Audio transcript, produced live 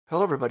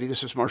Hello, everybody.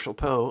 This is Marshall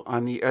Poe.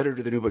 I'm the editor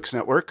of the New Books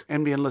Network.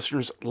 NBN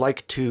listeners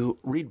like to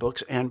read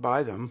books and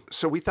buy them.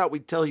 So we thought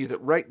we'd tell you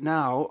that right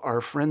now, our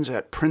friends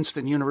at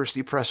Princeton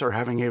University Press are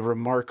having a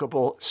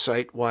remarkable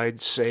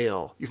site-wide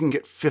sale. You can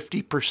get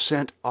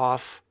 50%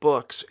 off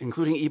books,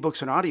 including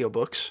ebooks and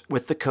audiobooks,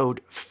 with the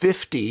code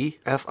 50,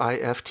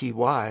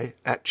 F-I-F-T-Y,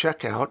 at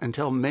checkout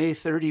until May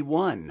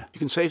 31. You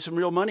can save some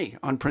real money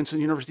on Princeton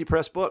University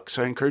Press books.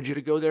 I encourage you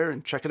to go there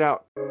and check it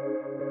out.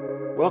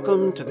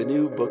 Welcome to the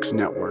New Books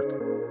Network.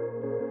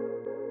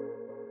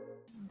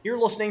 You're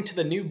listening to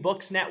the New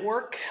Books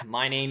Network.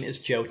 My name is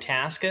Joe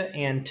Tasca,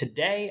 and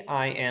today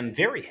I am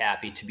very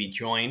happy to be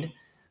joined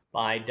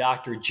by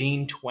Dr.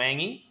 Jean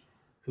Twenge,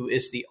 who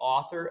is the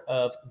author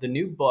of the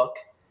new book,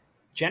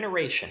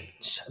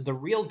 Generations, The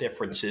Real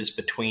Differences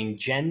Between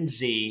Gen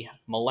Z,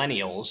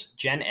 Millennials,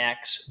 Gen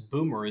X,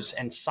 Boomers,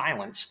 and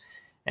Silents,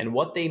 and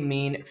What They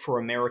Mean for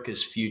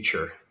America's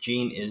Future.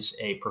 Jean is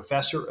a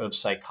professor of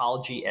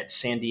psychology at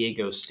San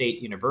Diego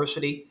State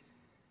University.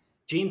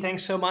 Jean,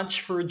 thanks so much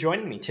for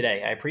joining me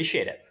today. I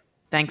appreciate it.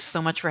 Thanks so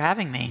much for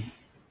having me.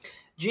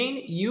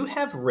 Jean, you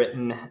have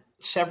written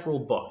several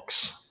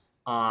books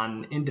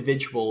on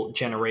individual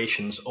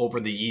generations over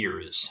the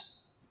years.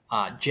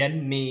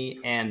 Gen Me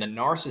and the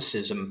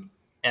Narcissism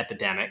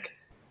Epidemic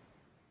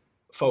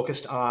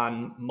focused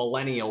on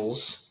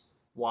millennials,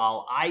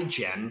 while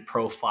iGen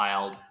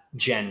profiled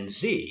Gen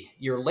Z.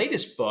 Your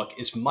latest book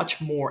is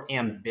much more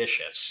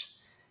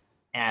ambitious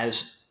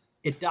as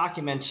it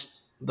documents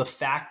the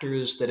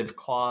factors that have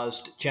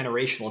caused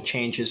generational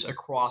changes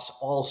across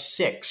all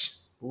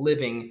 6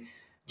 living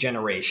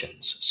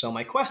generations. So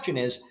my question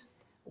is,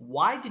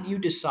 why did you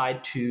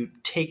decide to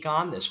take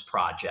on this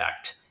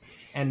project?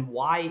 And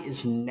why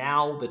is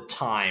now the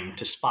time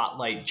to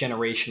spotlight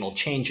generational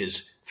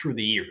changes through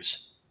the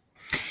years?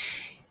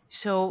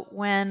 So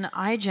when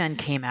iGen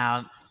came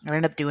out, I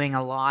ended up doing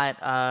a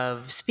lot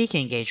of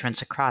speaking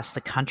engagements across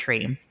the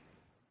country.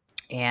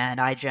 And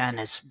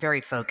iGen is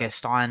very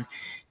focused on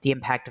the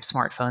impact of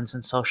smartphones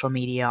and social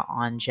media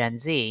on Gen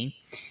Z.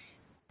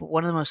 But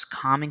one of the most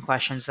common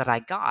questions that I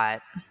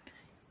got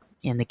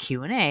in the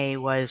Q&A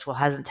was, well,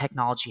 hasn't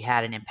technology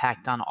had an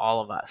impact on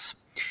all of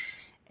us?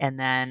 And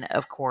then,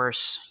 of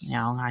course,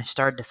 I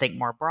started to think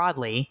more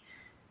broadly.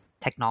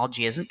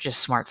 Technology isn't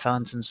just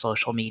smartphones and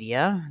social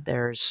media.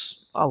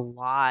 There's a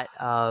lot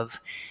of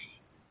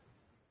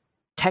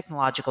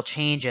technological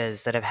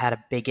changes that have had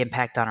a big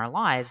impact on our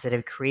lives that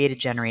have created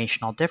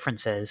generational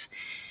differences.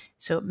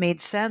 So it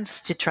made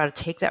sense to try to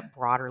take that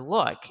broader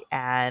look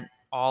at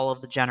all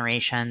of the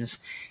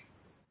generations,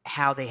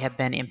 how they have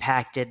been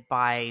impacted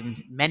by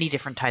many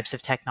different types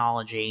of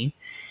technology.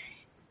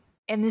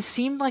 And this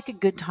seemed like a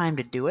good time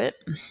to do it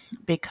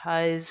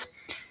because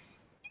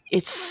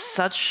it's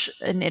such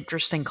an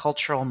interesting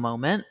cultural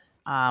moment,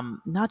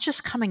 not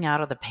just coming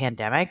out of the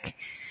pandemic,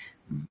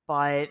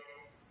 but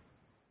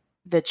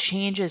the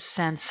changes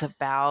since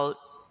about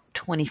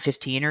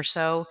 2015 or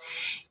so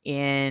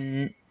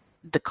in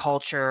the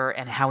culture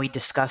and how we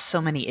discuss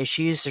so many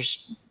issues.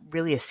 There's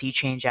really a sea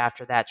change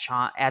after that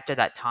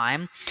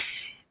time,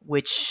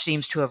 which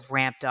seems to have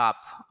ramped up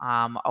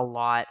a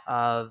lot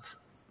of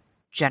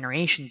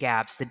generation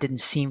gaps that didn't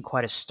seem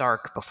quite as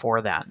stark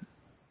before then.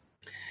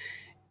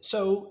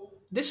 So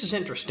this is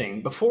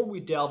interesting. Before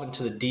we delve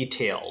into the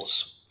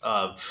details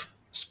of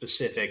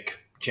specific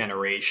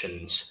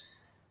generations,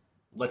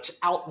 let's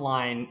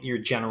outline your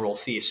general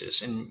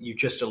thesis, and you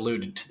just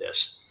alluded to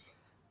this.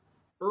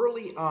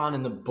 Early on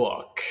in the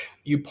book,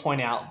 you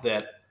point out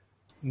that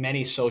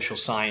many social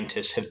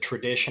scientists have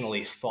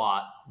traditionally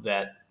thought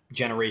that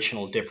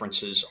generational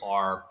differences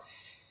are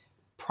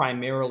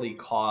primarily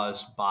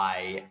caused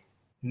by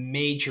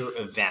major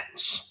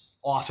events,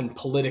 often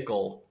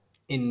political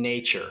in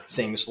nature,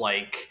 things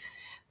like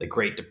the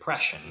Great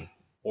Depression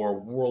or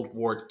World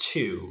War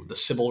II, the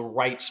Civil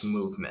Rights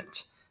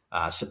Movement,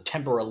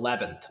 September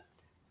 11th.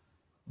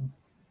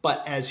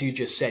 But as you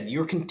just said,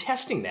 you're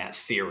contesting that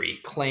theory,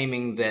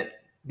 claiming that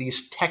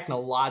these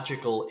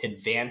technological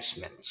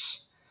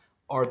advancements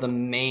are the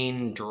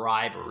main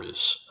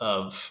drivers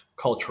of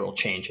cultural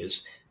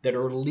changes that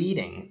are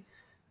leading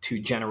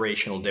to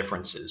generational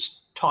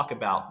differences. Talk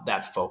about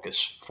that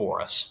focus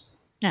for us.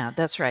 Yeah,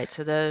 that's right.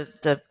 So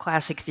the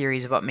classic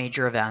theories about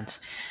major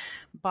events,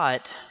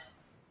 but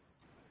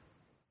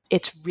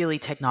it's really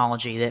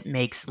technology that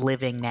makes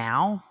living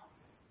now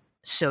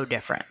so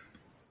different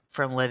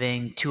from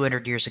living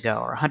 200 years ago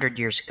or 100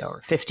 years ago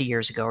or 50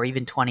 years ago or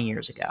even 20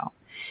 years ago.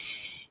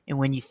 And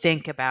when you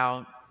think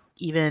about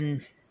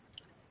even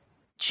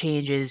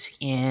changes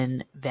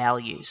in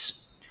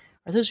values,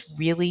 are those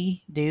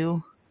really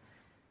due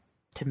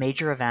to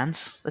major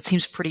events? That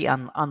seems pretty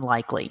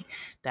unlikely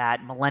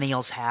that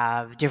millennials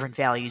have different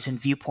values and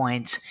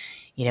viewpoints,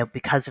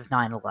 because of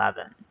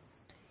 9/11.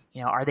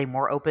 Are they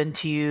more open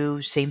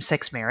to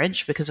same-sex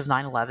marriage because of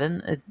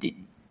 9/11?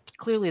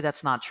 Clearly,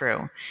 that's not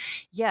true.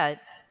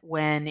 Yet,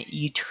 when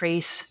you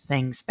trace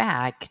things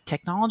back,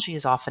 technology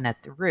is often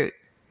at the root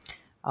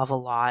of a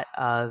lot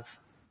of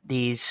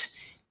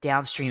these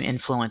downstream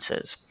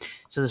influences.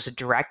 So there's the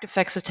direct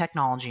effects of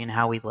technology and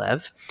how we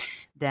live.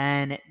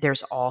 Then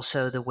there's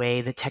also the way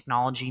that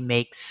technology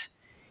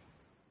makes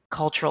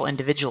cultural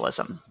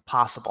individualism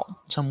possible.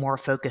 So more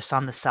focused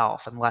on the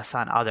self and less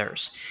on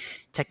others.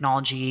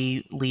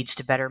 Technology leads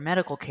to better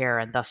medical care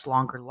and thus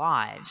longer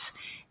lives.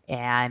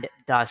 And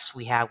thus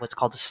we have what's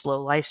called a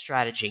slow life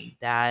strategy,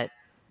 that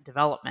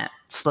development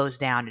slows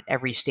down at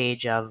every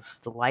stage of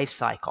the life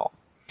cycle.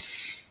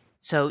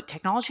 So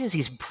technology has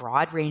these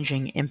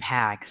broad-ranging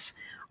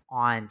impacts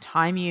on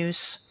time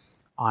use,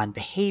 on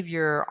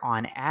behavior,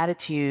 on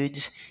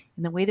attitudes,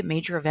 in the way that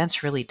major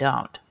events really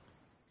don't.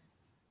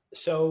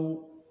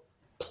 So,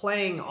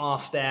 playing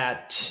off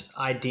that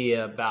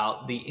idea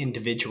about the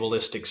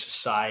individualistic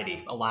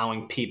society,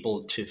 allowing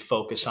people to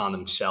focus on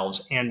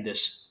themselves, and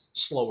this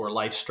slower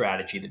life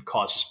strategy that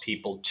causes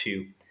people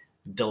to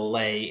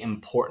delay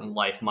important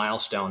life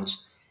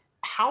milestones,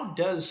 how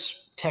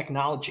does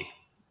technology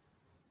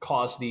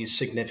cause these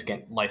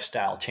significant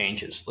lifestyle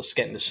changes? Let's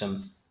get into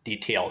some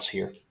details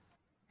here.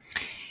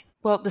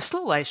 Well, the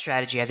slow life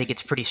strategy, I think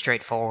it's pretty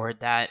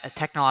straightforward that a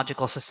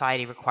technological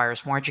society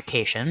requires more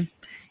education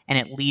and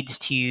it leads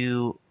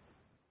to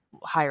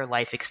higher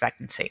life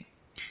expectancy.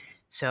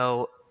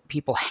 So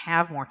people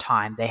have more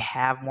time, they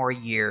have more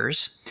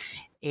years,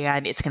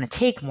 and it's going to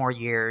take more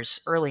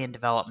years early in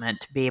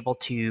development to be able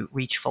to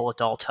reach full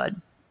adulthood.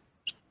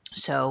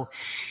 So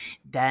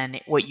then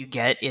what you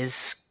get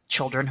is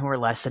children who are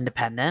less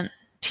independent,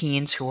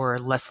 teens who are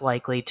less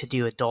likely to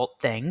do adult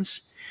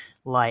things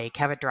like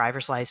have a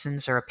driver's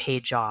license or a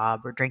paid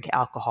job or drink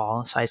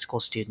alcohol as high school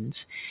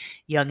students.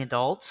 Young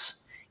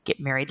adults get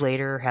married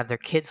later, have their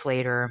kids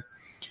later,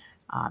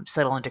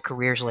 settle into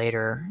careers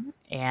later,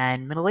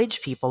 and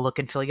middle-aged people look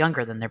and feel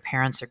younger than their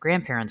parents or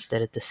grandparents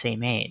did at the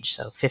same age.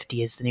 So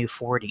 50 is the new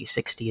 40,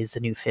 60 is the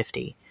new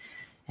 50,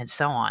 and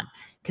so on.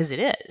 Because it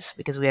is,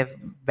 because we have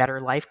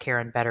better life care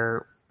and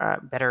better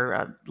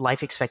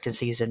life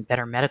expectancies and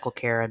better medical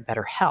care and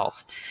better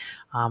health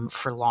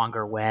for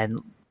longer, when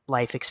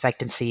life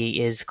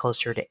expectancy is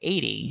closer to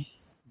 80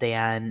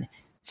 than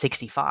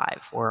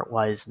 65, or it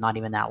was not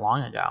even that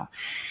long ago.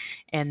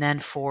 And then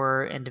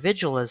for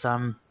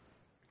individualism,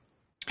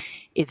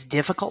 it's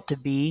difficult to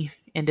be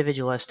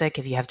individualistic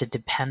if you have to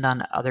depend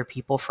on other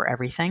people for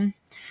everything.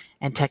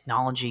 And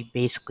technology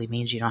basically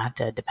means you don't have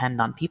to depend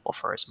on people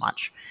for as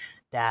much.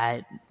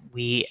 That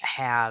we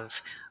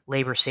have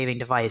labor-saving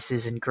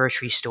devices in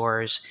grocery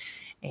stores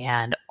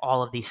and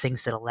all of these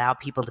things that allow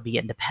people to be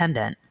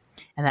independent.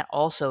 And that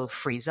also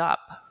frees up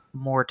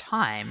more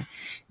time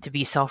to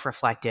be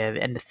self-reflective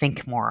and to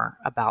think more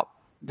about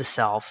the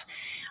self,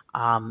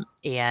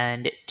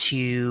 and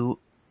to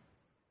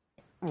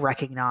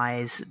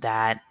recognize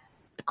that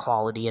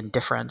equality and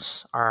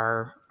difference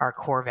are our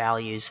core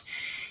values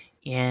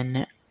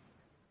in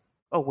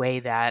a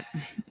way that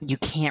you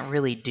can't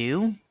really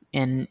do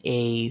in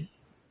a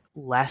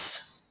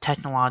less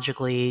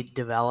technologically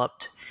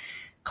developed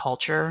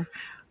culture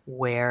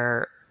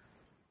where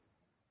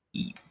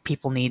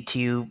people need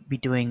to be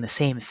doing the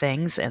same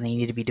things and they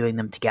need to be doing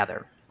them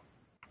together.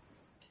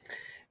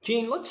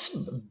 Gene, let's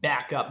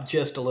back up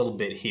just a little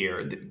bit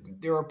here.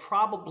 There are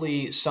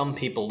probably some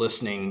people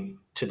listening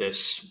to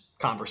this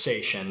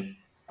conversation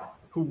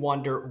who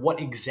wonder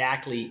what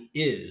exactly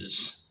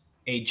is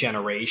a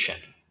generation.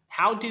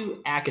 How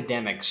do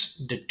academics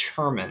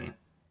determine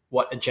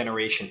what a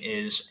generation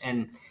is,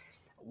 and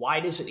why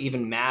does it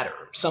even matter?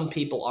 Some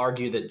people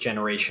argue that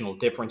generational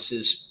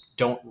differences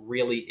don't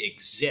really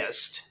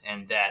exist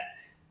and that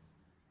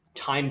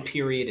time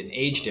period and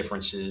age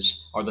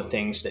differences are the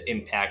things that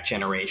impact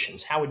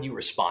generations. How would you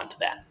respond to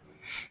that?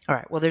 All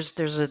right. Well, there's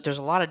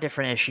a lot of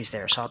different issues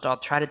there, so I'll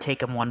try to take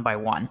them one by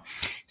one.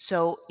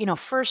 So,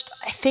 first,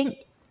 I think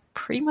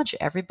pretty much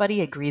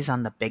everybody agrees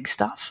on the big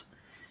stuff.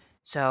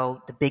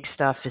 So the big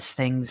stuff is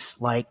things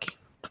like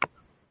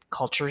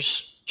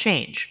cultures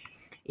change.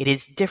 It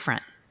is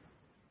different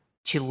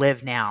to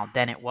live now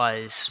than it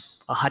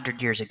was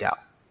 100 years ago.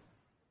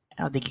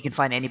 I don't think you can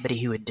find anybody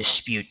who would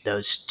dispute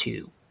those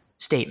two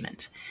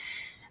statements.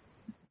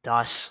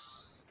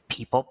 Thus,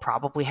 people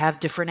probably have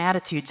different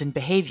attitudes and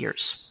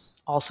behaviors,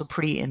 also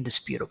pretty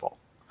indisputable.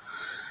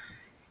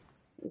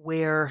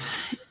 Where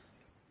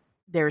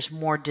there's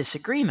more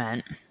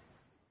disagreement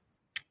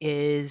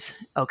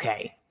is,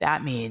 okay,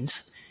 that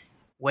means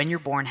when you're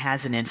born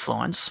has an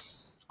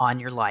influence on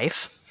your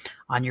life,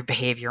 on your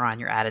behavior, on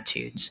your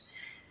attitudes,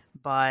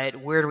 but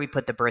where do we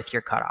put the birth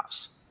year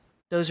cutoffs?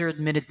 Those are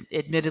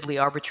admittedly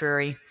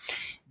arbitrary.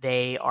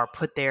 They are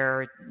put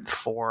there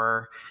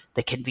for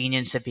the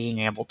convenience of being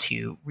able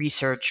to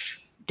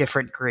research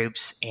different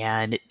groups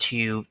and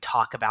to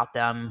talk about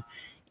them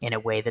in a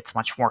way that's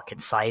much more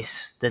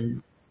concise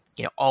than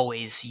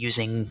always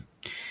using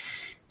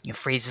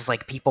phrases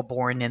like people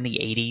born in the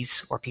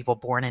 80s or people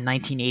born in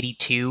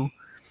 1982.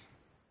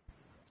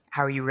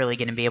 How are you really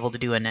going to be able to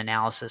do an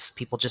analysis of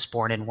people just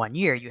born in one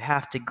year? You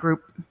have to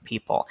group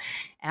people.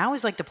 And I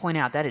always like to point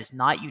out that is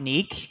not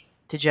unique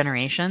to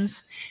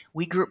generations.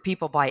 We group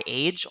people by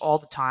age all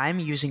the time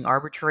using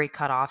arbitrary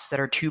cutoffs that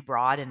are too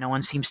broad and no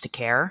one seems to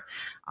care.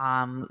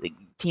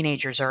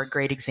 Teenagers are a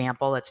great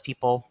example. That's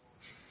people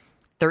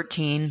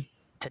 13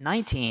 to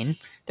 19.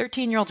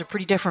 13-year-olds are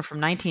pretty different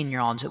from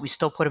 19-year-olds, but we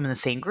still put them in the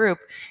same group,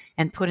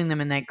 and putting them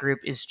in that group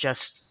is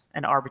just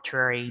an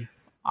arbitrary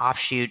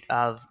offshoot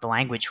of the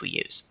language we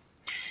use.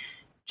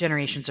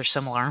 Generations are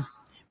similar.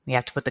 We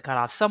have to put the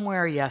cutoff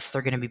somewhere. Yes,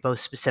 they're going to be both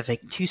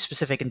too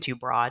specific and too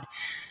broad.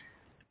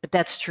 But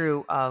that's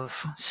true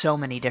of so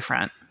many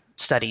different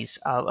studies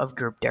of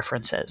group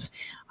differences.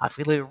 If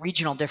we look at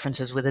regional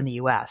differences within the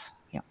U.S.,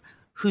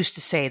 who's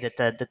to say that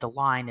the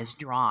line is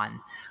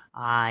drawn,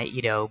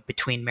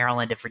 between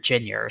Maryland and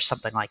Virginia or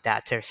something like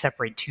that to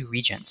separate two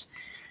regions?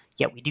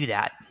 Yet we do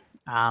that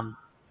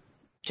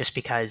just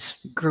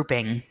because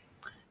grouping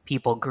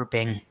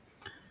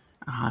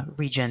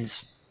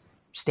regions,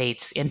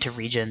 states into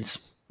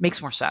regions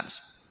makes more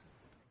sense.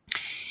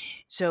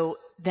 So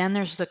then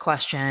there's the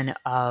question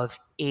of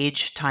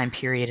age, time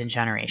period, and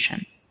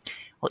generation.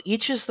 Well,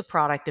 each is the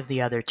product of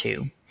the other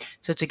two,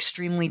 so it's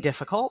extremely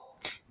difficult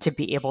to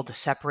be able to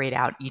separate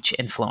out each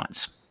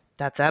influence.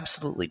 That's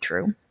absolutely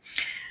true.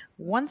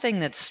 One thing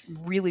that's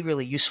really,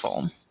 really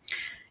useful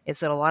is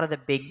that a lot of the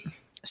big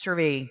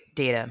survey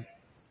data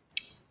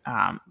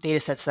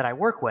sets that I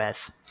work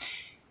with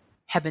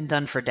have been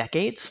done for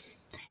decades.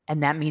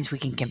 And that means we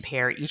can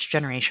compare each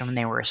generation when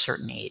they were a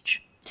certain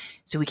age.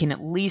 So we can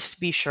at least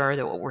be sure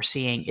that what we're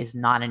seeing is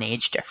not an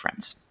age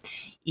difference,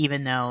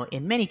 even though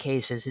in many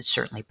cases it's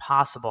certainly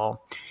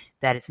possible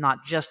that it's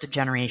not just a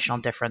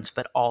generational difference,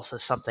 but also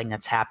something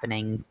that's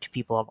happening to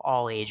people of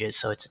all ages.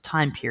 So it's a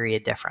time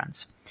period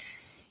difference.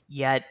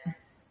 Yet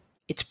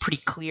it's pretty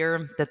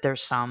clear that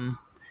there's some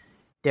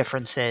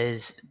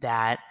differences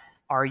that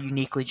are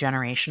uniquely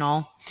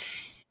generational.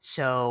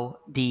 So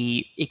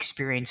the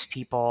experience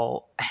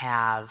people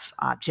have,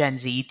 Gen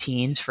Z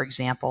teens, for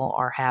example,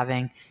 are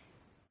having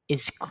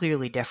is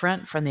clearly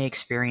different from the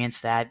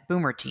experience that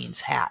boomer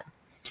teens had.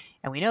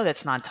 And we know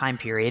that's not time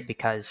period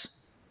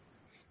because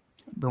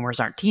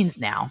boomers aren't teens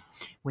now.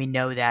 We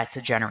know that's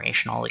a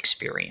generational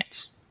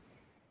experience.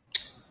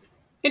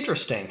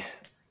 Interesting.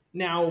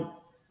 Now,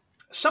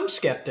 some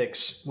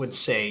skeptics would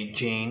say,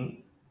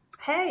 Gene,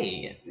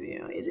 hey,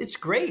 it's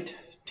great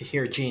to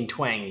hear Gene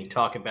Twenge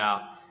talk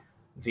about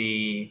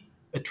the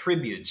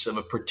attributes of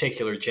a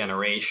particular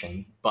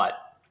generation, but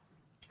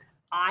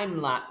I'm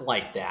not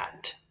like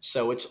that,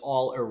 so it's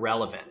all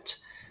irrelevant.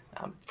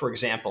 For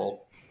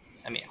example,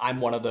 I'm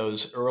one of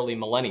those early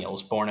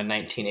millennials born in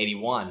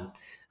 1981.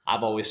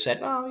 I've always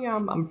said,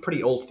 I'm a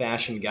pretty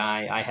old-fashioned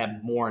guy. I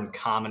have more in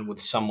common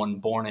with someone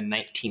born in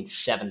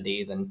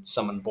 1970 than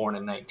someone born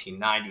in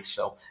 1990,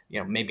 so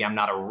maybe I'm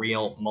not a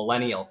real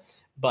millennial.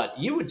 But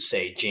you would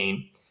say,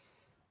 Gene,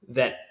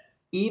 that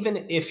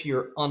even if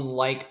you're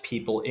unlike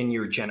people in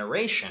your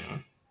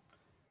generation,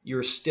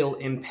 you're still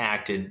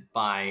impacted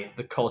by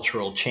the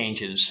cultural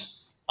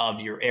changes of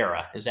your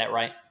era. Is that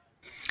right?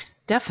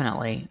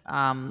 Definitely.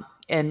 And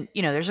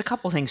there's a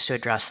couple things to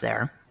address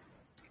there.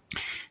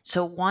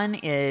 So one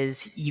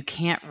is you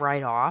can't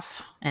write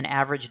off an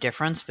average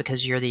difference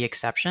because you're the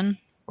exception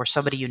or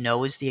somebody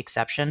is the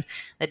exception.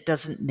 That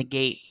doesn't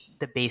negate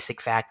the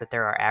basic fact that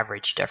there are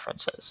average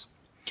differences,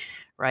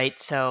 right?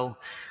 So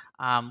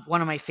one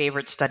of my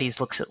favorite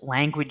studies looks at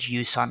language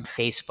use on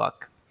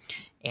Facebook,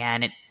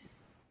 and it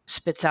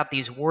spits out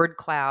these word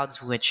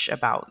clouds, which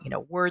about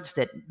words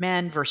that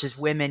men versus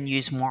women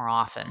use more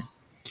often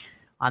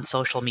on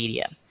social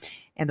media.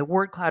 And the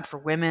word cloud for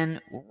women,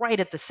 right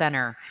at the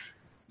center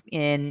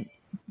in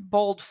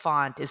bold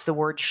font, is the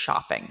word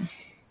shopping.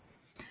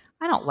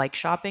 I don't like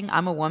shopping.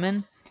 I'm a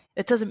woman.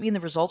 It doesn't mean the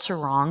results are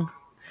wrong.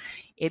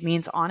 It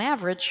means on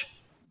average,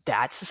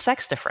 that's a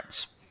sex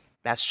difference.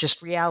 That's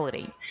just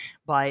reality.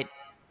 But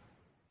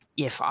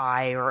if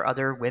I or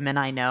other women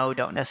I know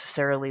don't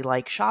necessarily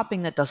like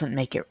shopping, that doesn't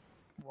make it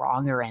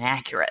wrong or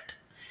inaccurate.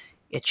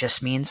 It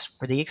just means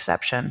we're the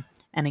exception.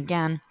 And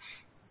again,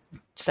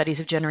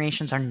 studies of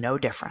generations are no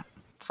different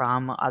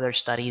from other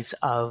studies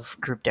of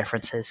group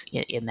differences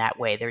in that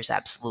way. There's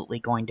absolutely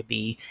going to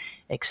be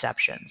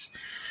exceptions.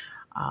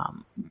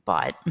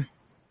 But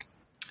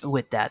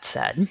with that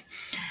said,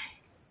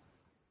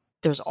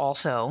 there's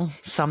also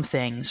some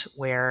things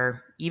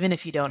where even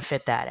if you don't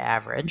fit that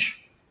average,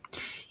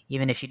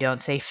 even if you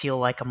don't feel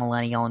like a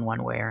millennial in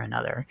one way or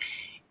another,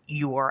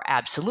 you are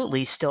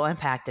absolutely still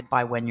impacted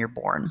by when you're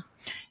born.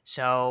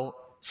 So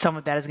some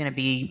of that is going to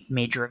be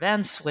major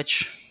events,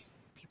 which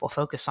people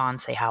focus on,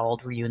 say, how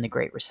old were you when the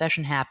Great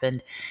Recession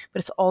happened? But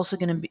it's also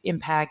going to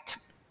impact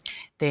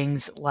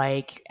things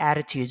like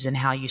attitudes and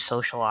how you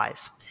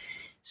socialize.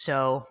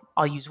 So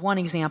I'll use one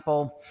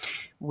example,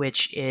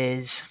 which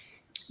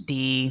is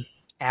the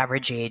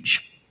average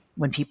age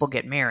when people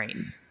get married.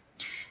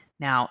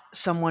 Now,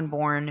 someone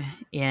born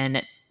in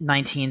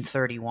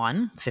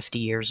 1931, 50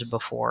 years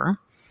before,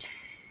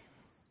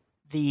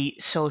 the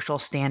social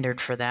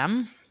standard for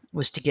them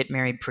was to get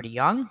married pretty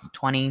young,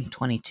 20,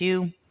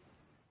 22.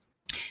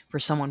 For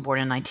someone born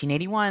in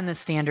 1981, the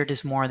standard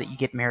is more that you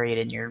get married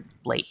in your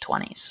late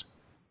 20s,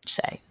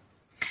 say.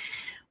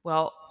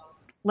 Well,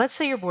 let's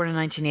say you're born in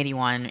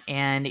 1981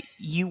 and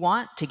you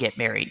want to get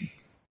married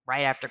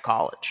right after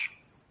college.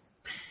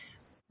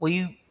 Well,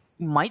 you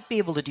might be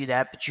able to do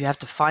that, but you have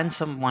to find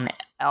someone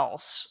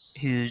else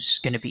who's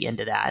going to be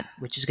into that,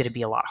 which is going to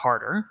be a lot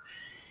harder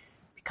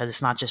because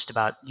it's not just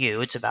about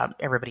you, it's about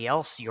everybody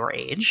else your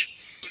age.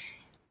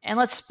 And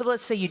let's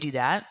say you do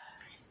that,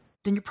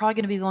 then you're probably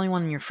going to be the only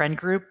one in your friend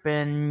group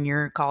and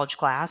your college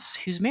class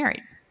who's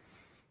married.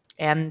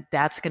 And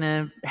that's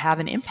going to have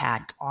an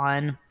impact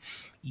on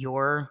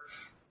your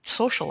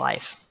social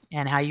life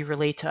and how you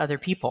relate to other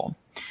people.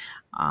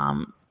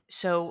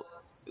 So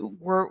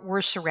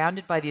we're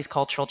surrounded by these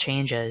cultural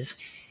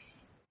changes,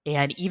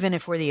 and even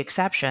if we're the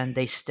exception,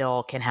 they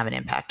still can have an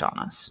impact on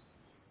us.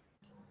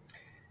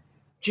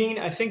 Gene,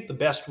 I think the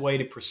best way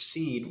to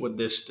proceed with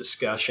this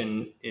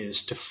discussion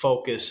is to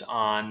focus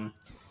on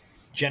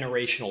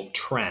generational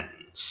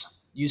trends.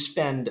 You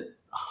spend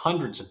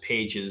hundreds of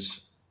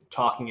pages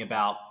talking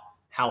about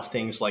how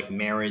things like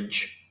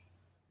marriage,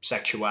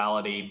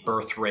 sexuality,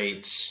 birth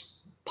rates,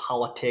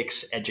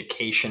 politics,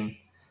 education,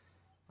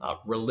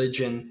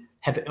 religion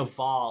have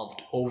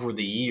evolved over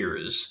the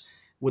years,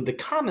 with the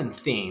common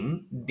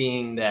theme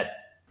being that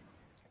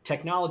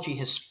technology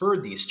has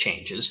spurred these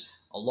changes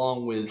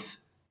along with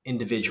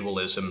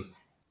individualism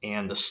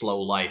and the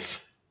slow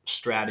life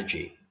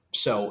strategy.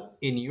 So,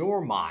 in your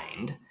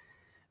mind,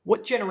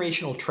 what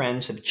generational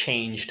trends have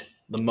changed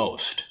the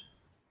most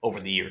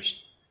over the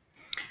years?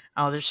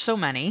 Oh, there's so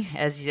many,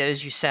 as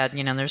you said.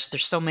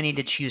 There's so many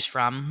to choose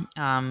from.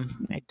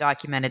 I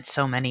documented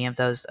so many of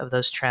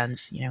those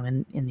trends,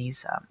 in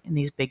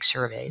these big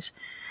surveys.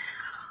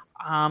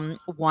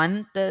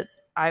 One that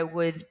I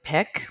would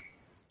pick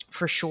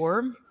for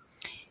sure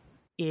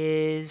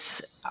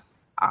is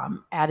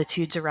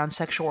attitudes around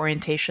sexual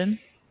orientation.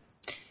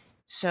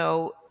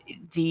 So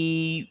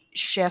the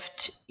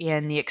shift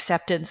in the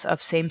acceptance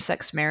of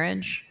same-sex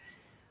marriage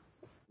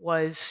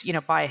was,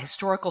 by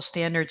historical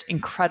standards,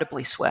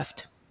 incredibly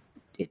swift.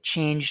 It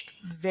changed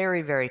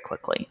very, very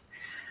quickly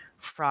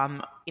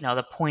from,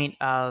 the point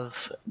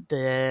of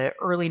the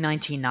early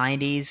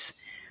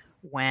 1990s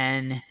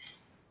when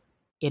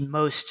in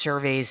most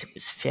surveys it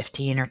was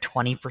 15 or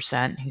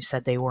 20% who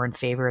said they were in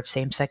favor of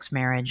same-sex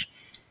marriage,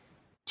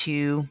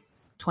 to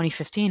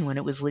 2015 when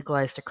it was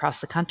legalized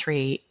across the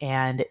country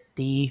and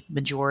the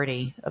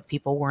majority of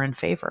people were in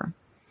favor.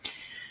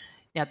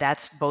 Now,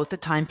 that's both a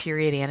time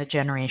period and a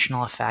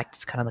generational effect.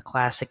 It's kind of the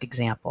classic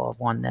example of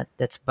one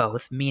that's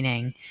both,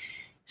 meaning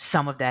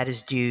some of that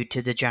is due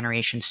to the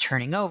generations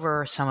turning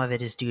over, some of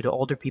it is due to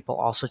older people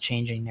also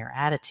changing their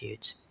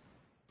attitudes.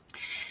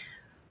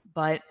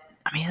 But,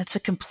 it's a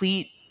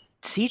complete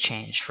sea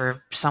change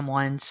for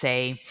someone,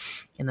 say,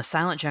 in the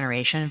silent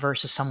generation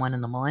versus someone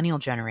in the millennial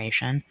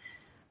generation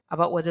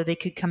about whether they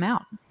could come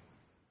out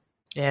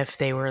if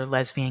they were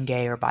lesbian,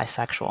 gay, or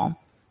bisexual.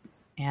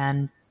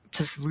 And it's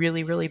a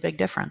really, really big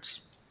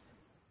difference.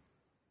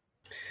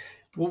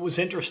 What was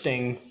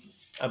interesting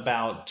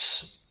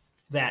about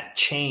that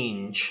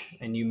change,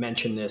 and you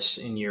mentioned this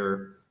in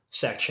your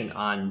section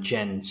on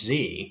Gen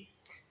Z,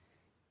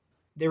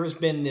 there has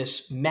been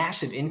this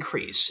massive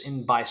increase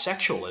in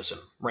bisexualism,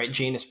 right,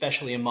 Gene,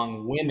 especially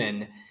among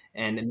women,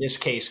 and in this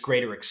case,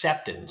 greater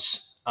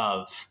acceptance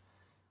of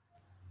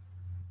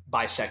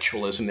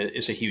bisexualism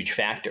is a huge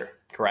factor,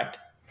 correct?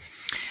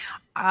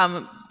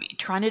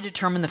 Trying to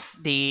determine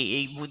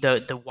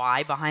the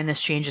why behind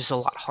this change is a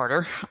lot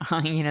harder,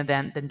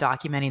 than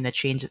documenting the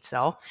change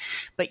itself.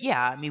 But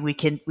yeah, we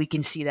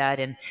can see that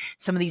in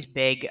some of these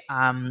big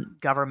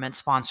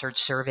government-sponsored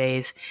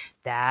surveys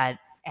that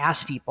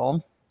ask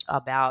people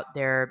about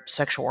their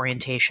sexual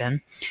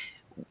orientation.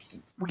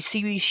 We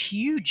see these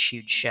huge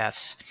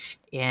shifts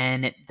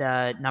in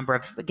the number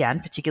of, again,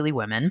 particularly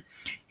women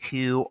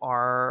who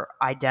are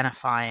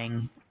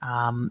identifying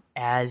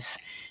as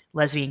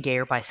lesbian, gay,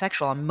 or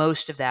bisexual, and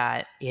most of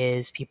that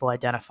is people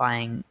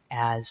identifying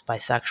as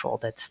bisexual.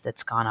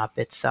 That's gone up.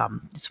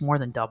 It's more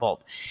than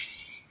doubled.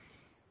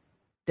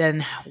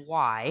 Then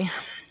why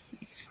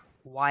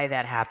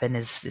that happened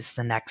is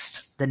the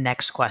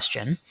next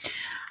question.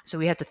 So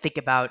we have to think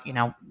about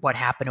what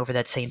happened over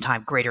that same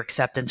time. Greater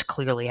acceptance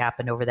clearly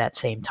happened over that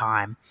same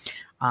time.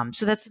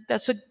 So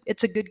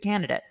it's a good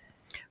candidate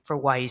for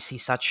why you see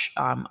such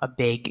a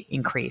big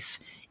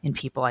increase in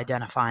people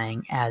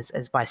identifying as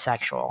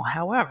bisexual.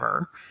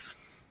 However,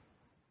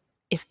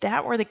 if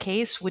that were the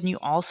case, wouldn't you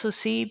also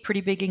see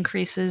pretty big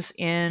increases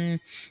in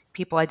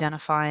people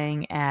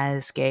identifying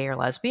as gay or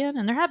lesbian?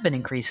 And there have been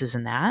increases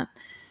in that,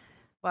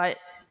 but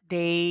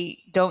they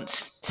don't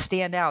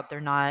stand out.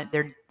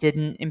 They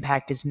didn't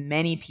impact as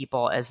many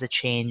people as the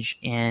change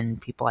in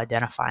people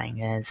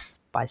identifying as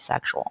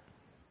bisexual.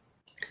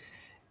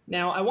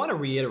 Now, I want to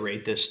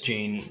reiterate this,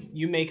 Gene.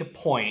 You make a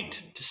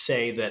point to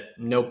say that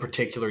no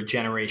particular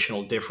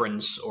generational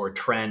difference or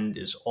trend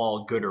is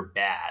all good or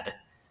bad.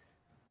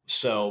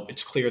 So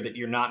it's clear that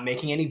you're not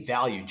making any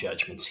value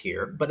judgments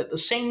here. But at the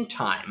same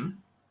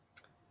time,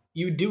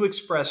 You do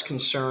express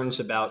concerns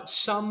about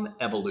some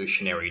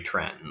evolutionary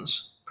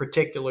trends,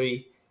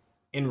 particularly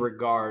in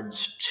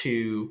regards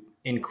to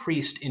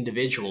increased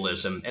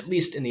individualism, at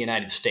least in the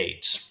United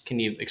States. Can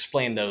you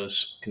explain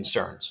those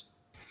concerns?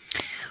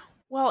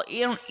 Well,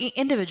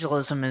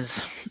 individualism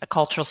is a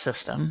cultural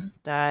system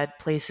that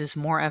places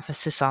more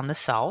emphasis on the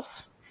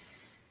self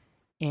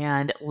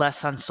and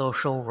less on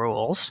social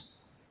rules.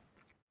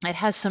 It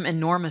has some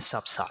enormous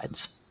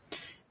upsides: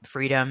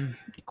 freedom,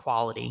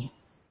 equality,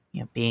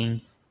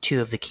 being two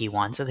of the key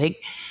ones. I think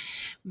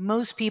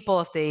most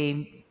people, if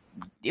they,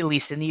 at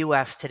least in the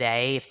U.S.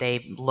 today, if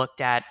they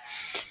looked at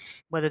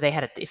whether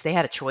if they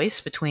had a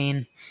choice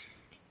between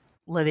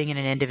living in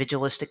an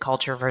individualistic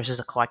culture versus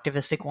a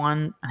collectivistic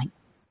one, I think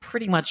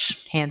pretty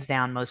much hands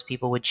down most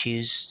people would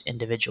choose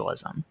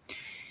individualism.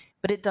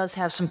 But it does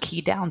have some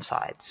key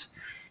downsides.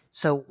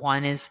 So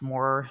one is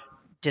more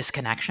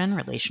disconnection.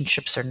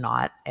 Relationships are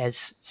not as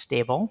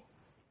stable.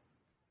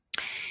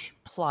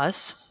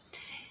 Plus,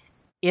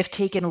 if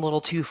taken a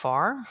little too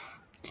far,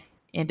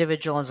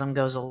 individualism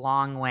goes a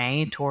long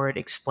way toward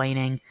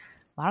explaining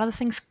a lot of the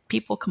things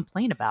people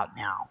complain about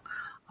now,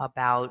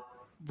 about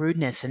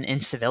rudeness and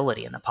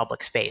incivility in the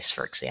public space,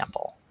 for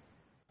example.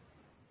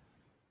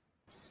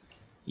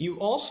 You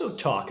also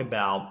talk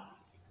about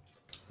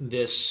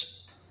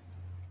this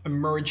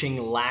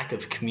emerging lack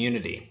of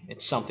community.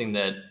 It's something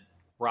that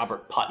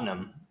Robert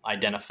Putnam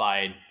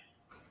identified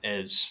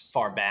as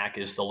far back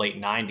as the late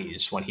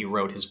 90s when he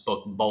wrote his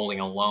book Bowling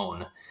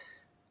Alone.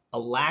 A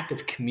lack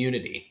of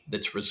community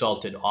that's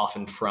resulted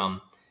often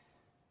from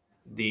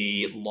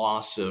the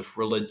loss of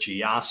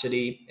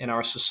religiosity in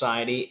our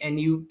society. And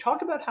you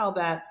talk about how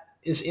that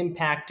is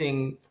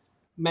impacting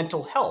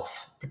mental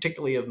health,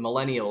 particularly of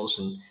millennials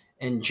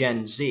and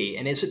Gen Z.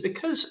 And is it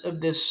because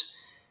of this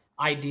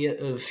idea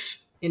of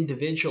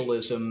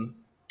individualism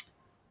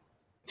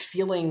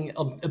feeling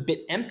a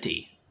bit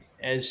empty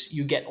as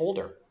you get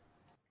older?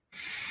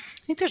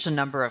 I think there's a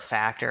number of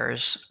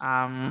factors.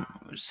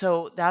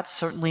 So that's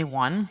certainly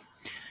one.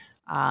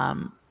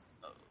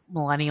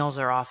 Millennials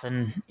are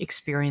often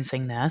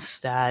experiencing this,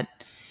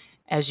 that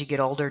as you get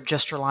older,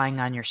 just relying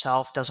on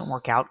yourself doesn't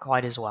work out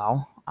quite as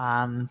well,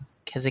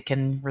 because it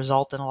can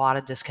result in a lot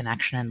of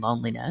disconnection and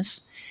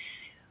loneliness.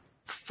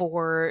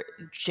 For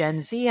Gen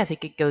Z, I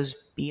think it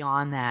goes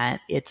beyond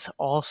that. It's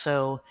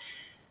also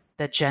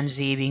that Gen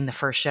Z, being the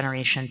first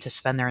generation to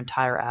spend their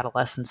entire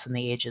adolescence in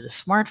the age of the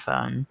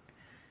smartphone,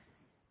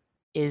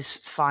 is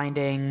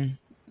finding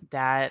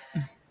that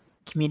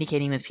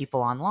communicating with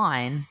people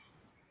online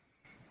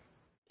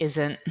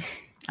isn't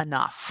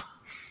enough.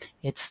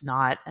 It's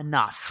not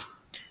enough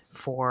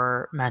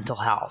for mental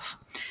health.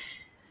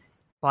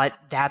 But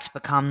that's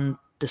become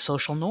the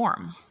social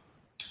norm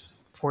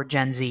for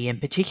Gen Z in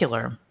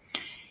particular.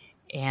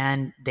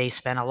 And they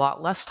spend a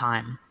lot less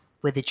time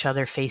with each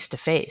other face to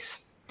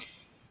face.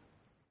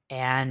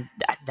 And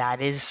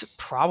that is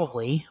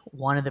probably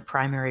one of the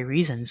primary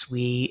reasons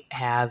we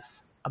have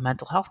a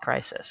mental health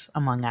crisis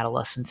among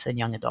adolescents and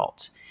young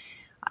adults,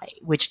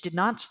 which did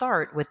not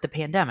start with the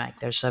pandemic.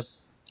 There's a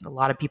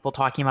lot of people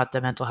talking about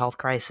the mental health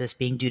crisis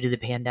being due to the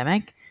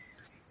pandemic.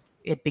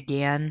 It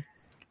began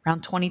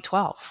around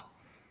 2012,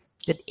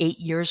 8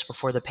 years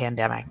before the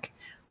pandemic,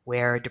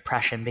 where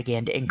depression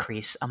began to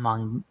increase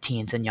among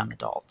teens and young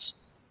adults.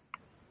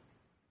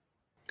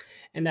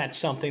 And that's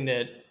something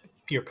that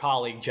your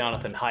colleague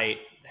Jonathan Haidt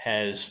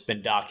has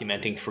been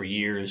documenting for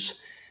years.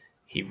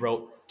 He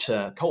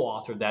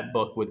co-authored that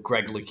book with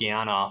Greg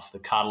Lukianoff, The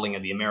Coddling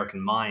of the American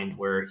Mind,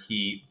 where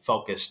he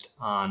focused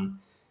on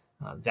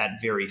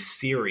that very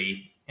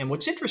theory. And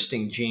what's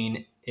interesting,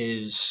 Gene,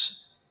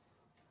 is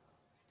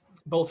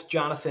both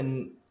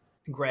Jonathan,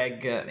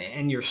 Greg,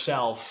 and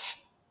yourself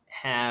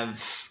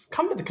have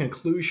come to the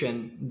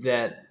conclusion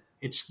that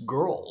it's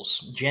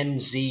girls, Gen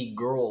Z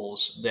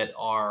girls, that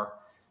are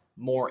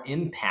more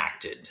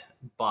impacted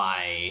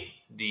by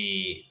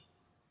the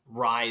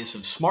rise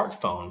of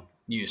smartphone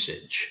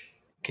usage.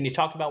 Can you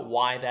talk about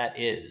why that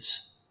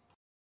is?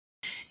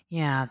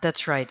 Yeah,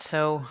 that's right.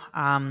 So,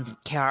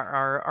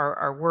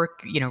 our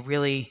work,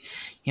 really,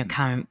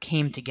 kind of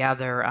came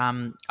together.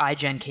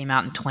 iGen came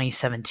out in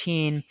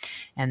 2017,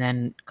 and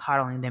then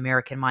Coddling the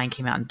American Mind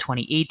came out in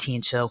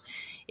 2018. So,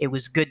 it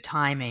was good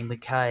timing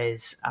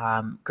because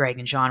Greg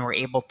and John were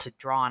able to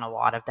draw on a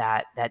lot of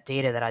that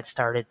data that I'd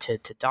started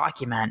to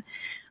document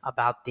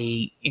about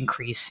the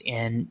increase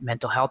in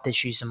mental health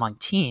issues among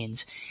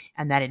teens,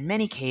 and that in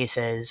many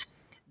cases,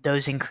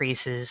 those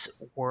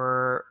increases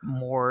were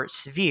more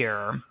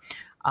severe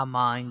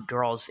among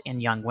girls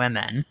and young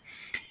women.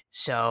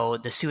 So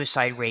the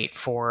suicide rate,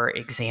 for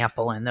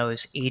example, in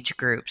those age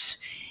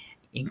groups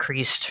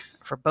increased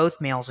for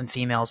both males and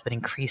females, but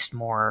increased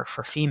more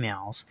for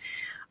females.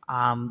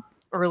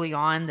 Early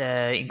on,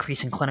 the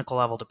increase in clinical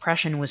level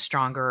depression was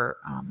stronger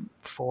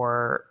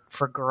for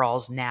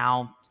girls.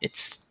 Now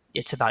it's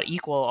about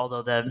equal,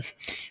 although the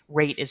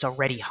rate is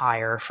already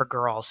higher for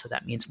girls, so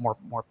that means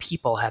more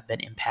people have been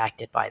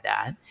impacted by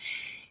that.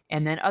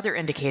 And then other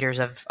indicators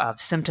of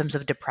symptoms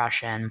of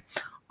depression,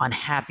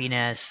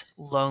 unhappiness,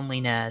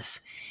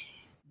 loneliness,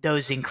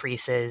 those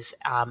increases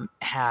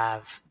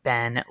have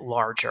been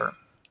larger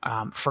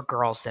for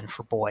girls than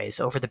for boys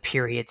over the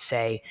period,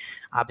 say,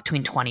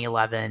 between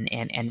 2011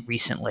 and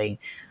recently.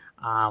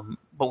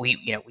 But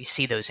we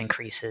see those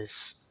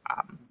increases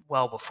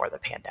well before the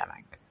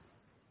pandemic.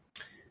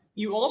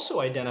 You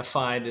also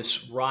identify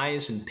this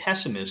rise in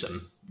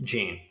pessimism,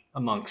 Gene,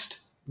 amongst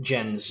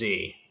Gen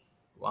Z,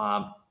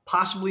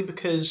 possibly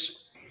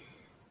because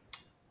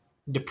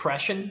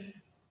depression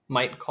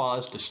might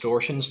cause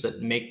distortions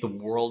that make the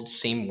world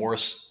seem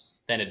worse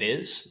than it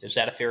is. Is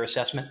that a fair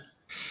assessment?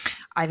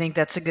 I think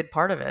that's a good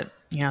part of it.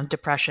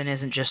 Depression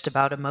isn't just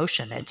about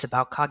emotion. It's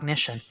about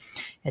cognition.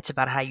 It's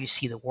about how you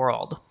see the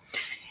world.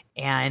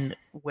 And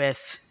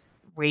with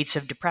rates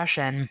of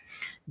depression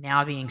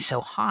now being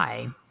so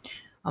high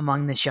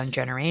among this young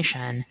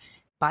generation,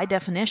 by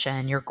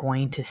definition, you're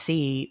going to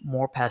see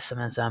more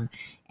pessimism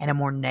and a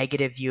more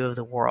negative view of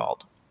the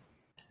world.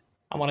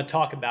 I want to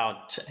talk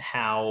about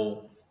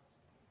how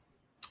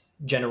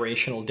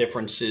generational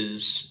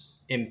differences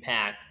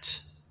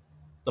impact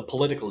the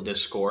political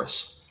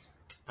discourse,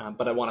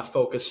 but I want to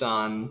focus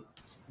on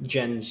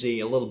Gen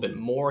Z a little bit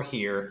more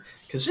here,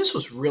 because this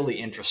was really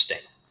interesting.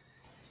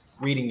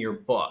 Reading your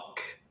book,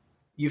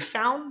 you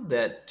found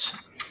that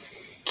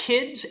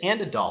kids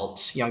and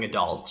adults, young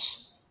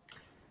adults,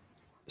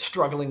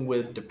 struggling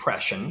with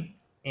depression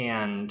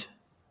and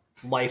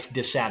life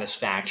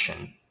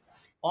dissatisfaction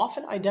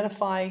often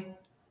identify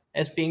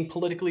as being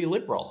politically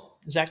liberal.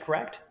 Is that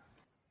correct?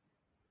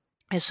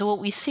 And so what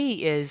we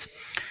see is,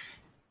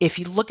 if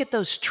you look at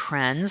those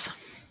trends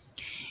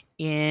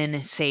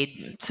in,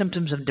 say,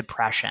 symptoms of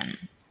depression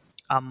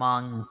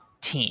among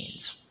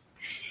teens,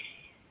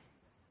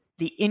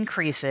 the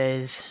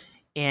increases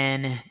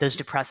in those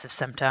depressive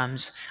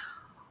symptoms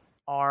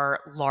are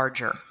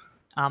larger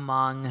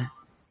among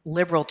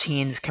liberal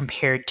teens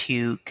compared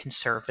to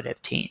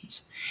conservative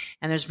teens.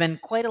 And there's been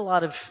quite a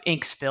lot of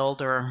ink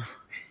spilled or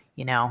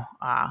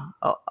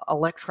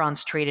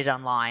electrons traded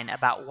online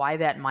about why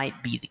that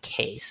might be the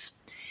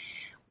case.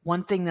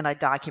 One thing that I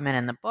document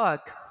in the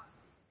book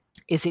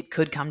is it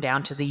could come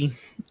down to the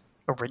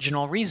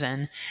original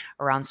reason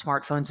around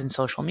smartphones and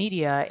social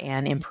media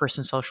and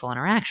in-person social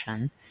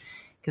interaction,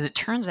 because it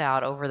turns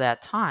out over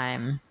that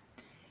time,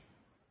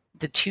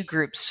 the two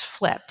groups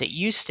flipped. It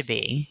used to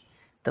be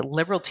that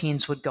liberal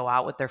teens would go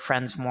out with their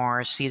friends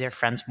more, see their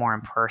friends more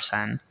in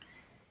person,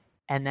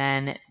 and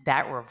then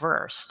that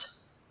reversed.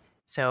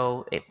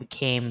 So it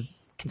became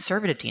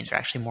conservative teens are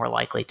actually more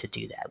likely to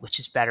do that, which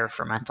is better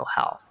for mental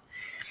health.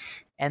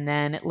 And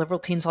then liberal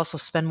teens also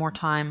spend more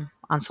time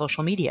on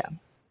social media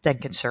than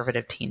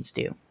conservative teens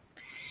do.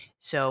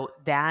 So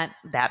that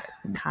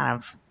kind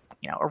of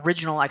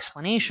original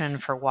explanation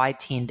for why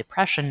teen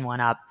depression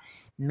went up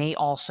may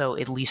also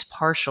at least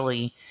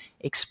partially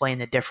explain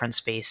the difference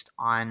based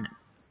on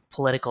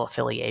political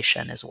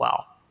affiliation as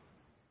well.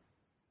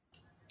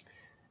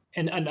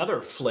 And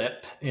another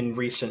flip in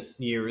recent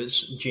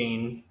years,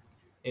 Gene,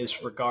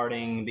 is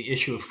regarding the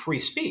issue of free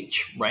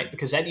speech, right?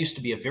 Because that used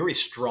to be a very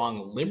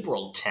strong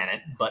liberal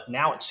tenet, but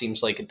now it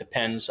seems like it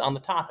depends on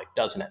the topic,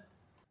 doesn't it?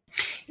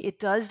 It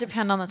does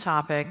depend on the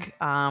topic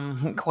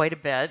quite a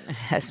bit,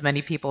 as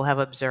many people have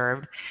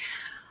observed.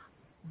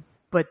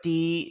 But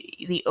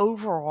the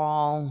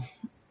overall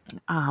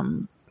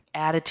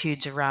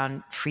attitudes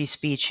around free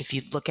speech, if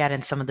you look at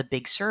in some of the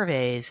big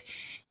surveys,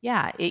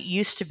 it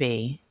used to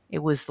be it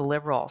was the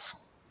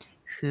liberals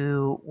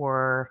who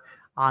were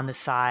on the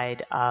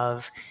side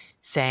of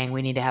saying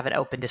we need to have an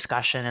open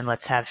discussion and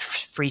let's have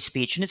free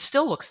speech. And it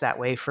still looks that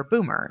way for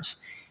boomers.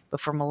 But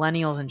for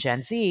millennials and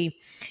Gen Z,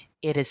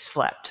 it has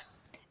flipped.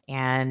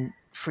 And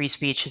free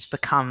speech has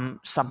become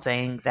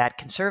something that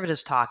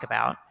conservatives talk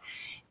about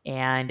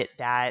and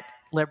that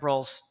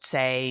liberals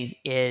say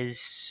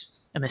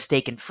is a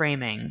mistaken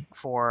framing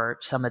for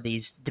some of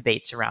these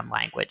debates around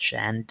language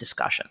and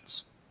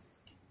discussions.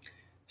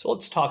 So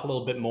let's talk a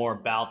little bit more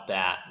about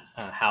that,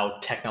 how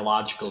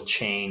technological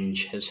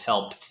change has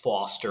helped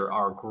foster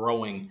our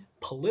growing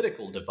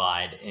political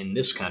divide in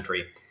this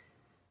country.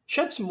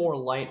 Shed some more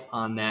light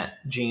on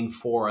that, Gene,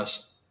 for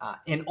us,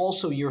 and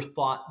also your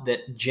thought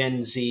that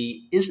Gen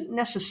Z isn't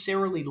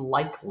necessarily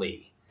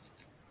likely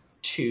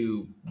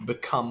to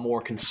become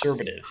more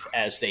conservative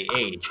as they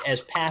age,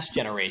 as past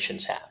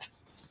generations have.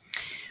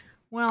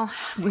 Well,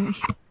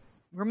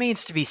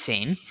 remains to be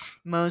seen.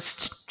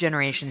 Most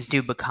generations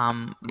do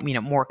become,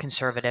 more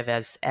conservative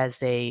as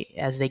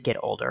they get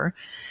older,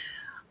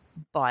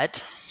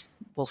 but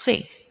we'll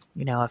see.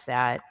 If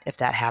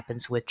that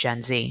happens with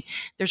Gen Z.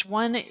 There's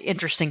one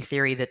interesting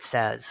theory that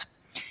says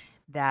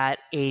that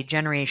a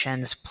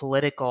generation's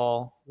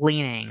political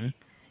leaning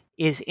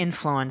is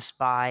influenced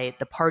by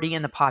the party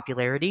and the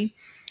popularity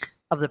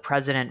of the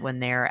president when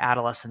they're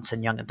adolescents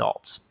and young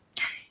adults.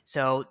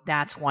 So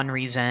that's one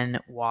reason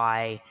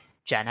why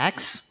Gen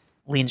X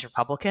leans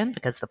Republican,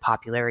 because of the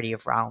popularity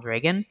of Ronald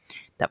Reagan,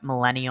 that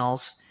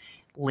millennials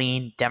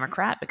lean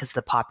Democrat because of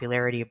the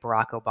popularity of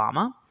Barack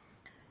Obama.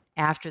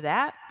 After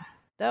that,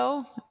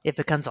 though, it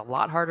becomes a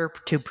lot harder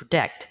to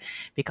predict,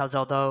 because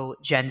although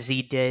Gen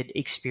Z did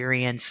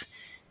experience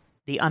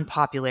the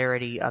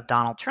unpopularity of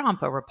Donald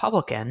Trump, a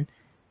Republican,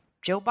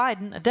 Joe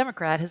Biden, a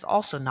Democrat, has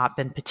also not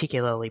been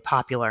particularly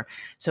popular.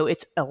 So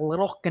it's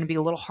going to be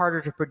a little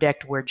harder to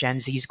predict where Gen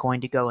Z is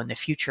going to go in the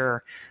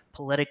future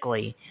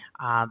politically,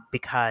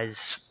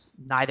 because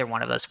neither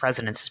one of those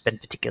presidents has been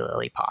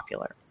particularly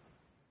popular.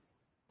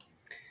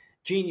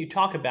 Gene, you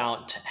talk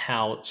about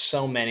how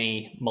so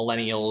many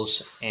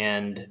millennials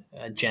and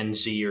Gen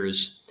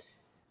Zers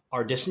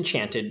are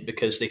disenchanted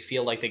because they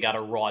feel like they got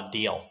a raw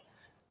deal.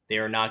 They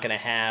are not going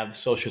to have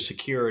Social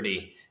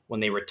Security when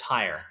they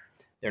retire.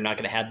 They're not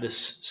going to have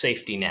this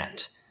safety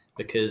net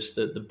because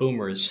the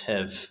boomers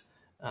have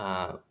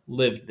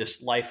lived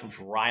this life of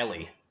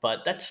Riley.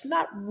 But that's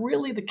not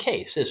really the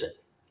case, is it?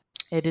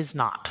 It is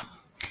not.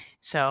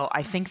 So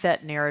I think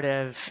that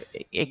narrative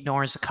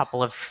ignores a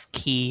couple of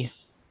key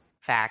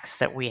facts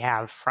that we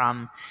have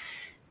from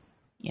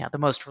the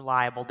most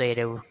reliable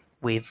data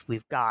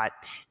we've got.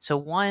 So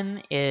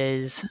one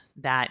is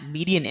that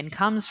median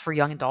incomes for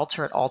young adults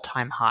are at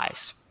all-time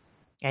highs.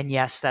 And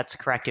yes, that's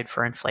corrected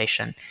for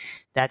inflation.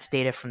 That's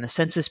data from the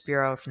Census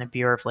Bureau, from the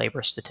Bureau of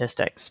Labor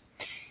Statistics.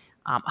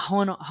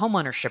 Home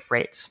ownership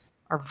rates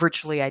are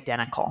virtually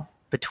identical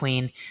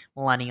between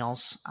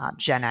millennials,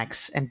 Gen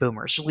X, and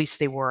boomers. At least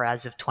they were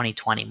as of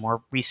 2020.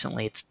 More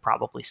recently, it's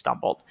probably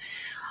stumbled.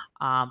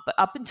 But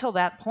up until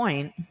that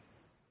point,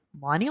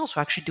 millennials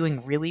were actually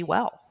doing really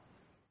well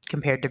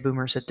compared to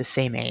boomers at the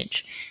same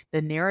age.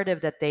 The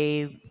narrative that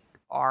they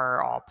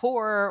are all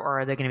poor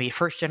or they're going to be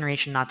first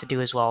generation not to do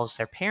as well as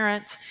their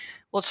parents,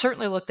 well, it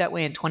certainly looked that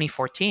way in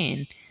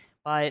 2014,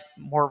 but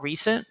more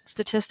recent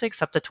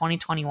statistics up to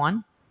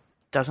 2021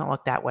 doesn't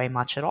look that way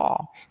much at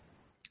all.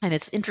 And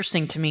it's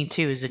interesting to me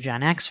too, as a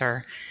Gen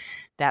Xer,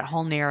 that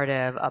whole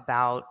narrative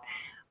about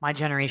my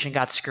generation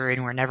got screwed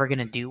and we're never going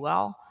to do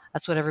well.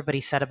 That's what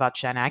everybody said about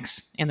Gen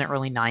X in the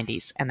early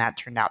 90s, and that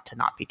turned out to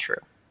not be true.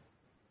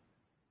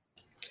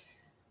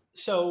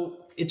 So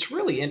it's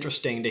really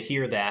interesting to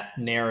hear that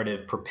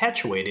narrative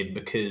perpetuated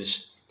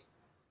because,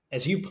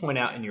 as you point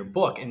out in your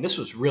book, and this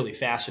was really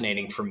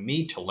fascinating for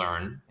me to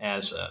learn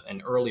as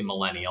an early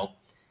millennial,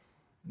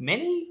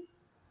 many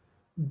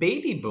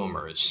baby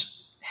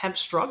boomers have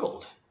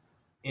struggled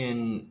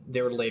in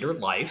their later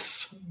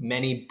life.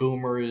 Many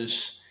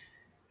boomers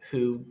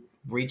who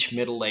reach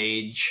middle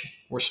age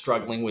were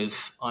struggling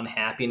with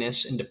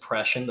unhappiness and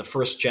depression, the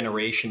first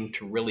generation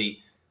to really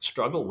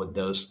struggle with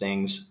those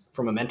things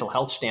from a mental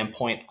health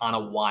standpoint on a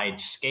wide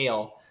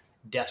scale.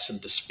 Deaths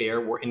of despair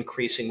were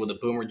increasing with the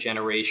boomer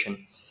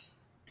generation.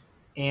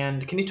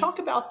 And can you talk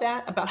about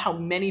that, about how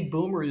many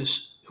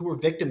boomers who were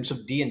victims of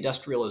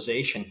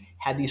deindustrialization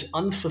had these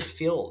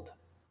unfulfilled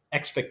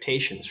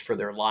expectations for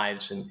their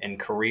lives and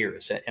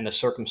careers and the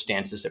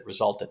circumstances that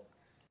resulted?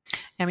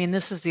 I mean,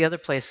 this is the other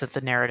place that the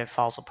narrative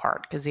falls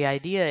apart, because the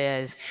idea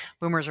is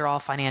boomers are all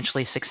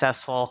financially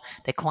successful.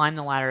 They climbed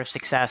the ladder of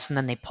success and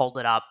then they pulled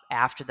it up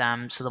after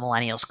them so the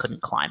millennials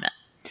couldn't climb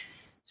it.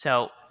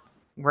 So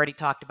we already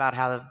talked about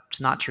how it's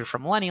not true for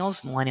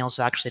millennials. Millennials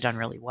have actually done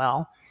really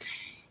well.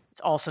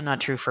 It's also not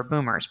true for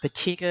boomers,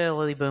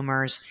 particularly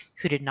boomers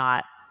who did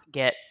not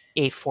get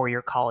a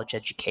four-year college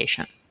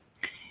education.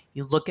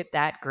 You look at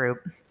that group,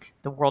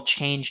 the world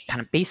changed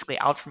kind of basically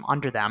out from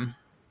under them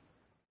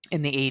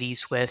in the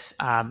 80s with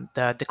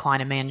the decline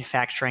of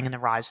manufacturing and the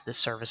rise of the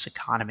service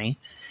economy.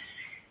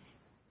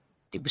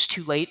 It was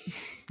too late,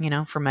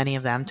 for many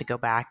of them to go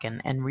back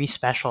and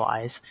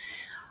re-specialize.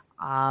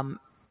 And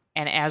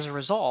as a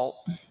result,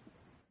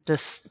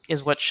 this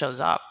is what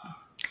shows up,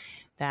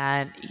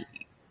 that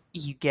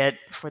you get,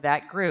 for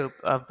that group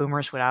of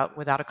boomers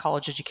without a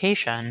college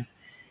education,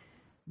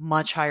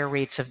 much higher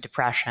rates of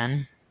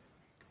depression.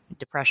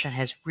 Depression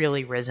has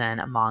really risen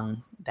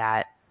among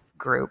that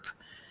group.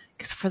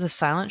 Because for the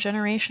silent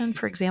generation,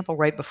 for example,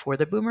 right before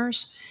the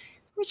boomers,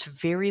 there was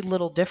very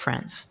little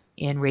difference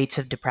in rates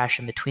of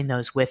depression between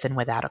those with and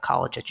without a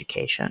college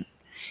education.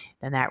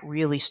 Then that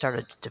really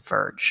started to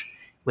diverge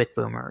with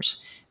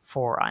boomers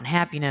for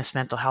unhappiness,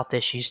 mental health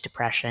issues,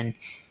 depression,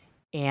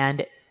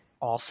 and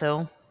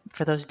also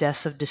for those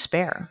deaths of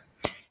despair.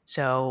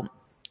 So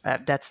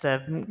that's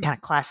the kind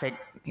of classic,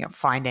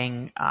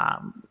 finding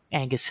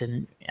Angus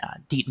and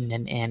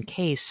Deaton and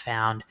Case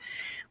found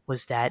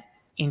was that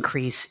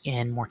increase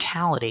in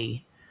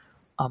mortality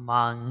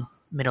among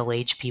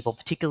middle-aged people,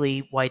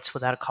 particularly whites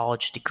without a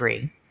college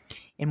degree.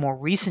 In more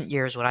recent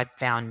years, what I've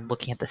found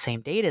looking at the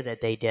same data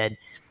that they did,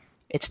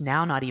 it's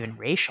now not even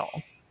racial.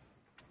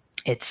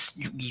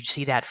 You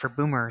see that for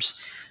boomers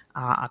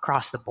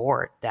across the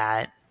board,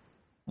 that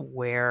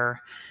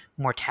where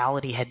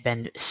mortality had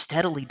been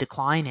steadily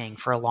declining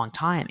for a long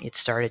time, it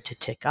started to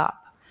tick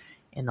up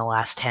in the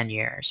last 10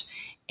 years.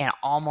 And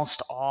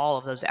almost all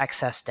of those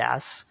excess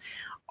deaths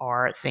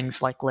are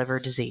things like liver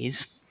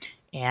disease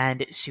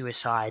and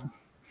suicide.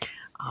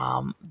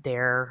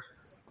 They're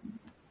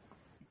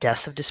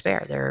deaths of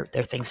despair.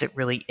 They're things that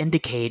really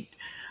indicate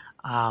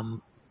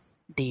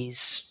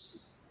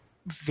these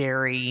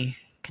very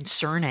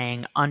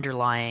concerning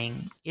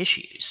underlying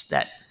issues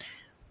that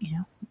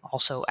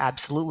also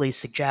absolutely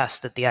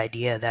suggest that the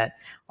idea that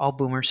all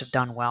boomers have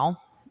done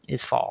well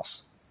is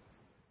false.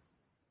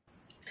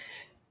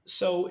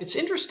 So it's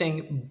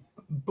interesting.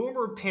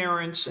 Boomer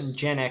parents and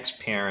Gen X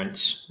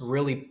parents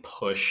really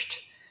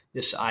pushed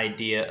this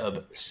idea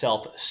of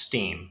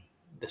self-esteem,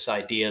 this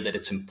idea that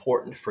it's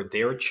important for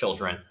their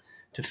children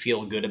to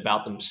feel good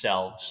about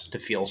themselves, to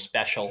feel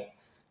special,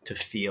 to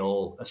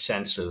feel a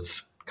sense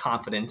of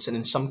confidence, and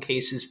in some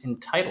cases,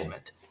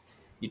 entitlement.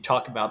 You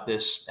talk about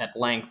this at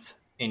length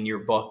in your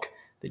book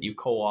that you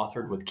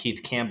co-authored with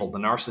Keith Campbell, The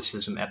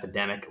Narcissism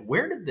Epidemic.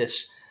 Where did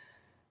this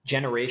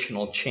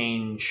generational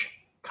change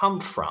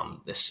come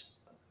from, this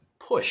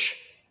push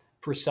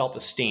for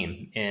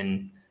self-esteem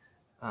in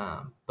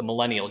the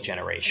millennial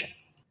generation?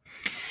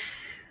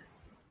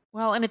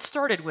 Well, and it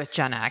started with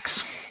Gen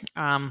X.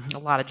 A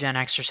lot of Gen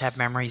Xers have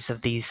memories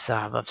of these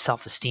of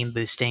self-esteem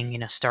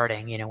boosting,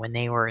 starting, when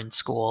they were in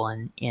school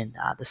and in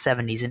the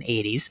 70s and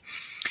 80s.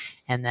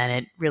 And then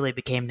it really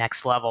became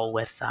next level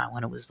with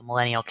when it was the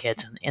millennial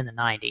kids in the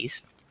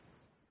 90s.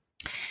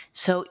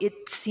 So it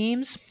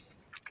seems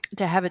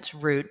to have its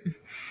root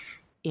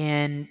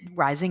in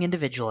rising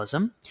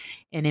individualism,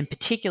 and in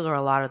particular,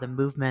 a lot of the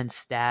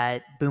movements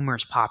that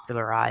boomers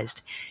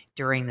popularized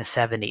during the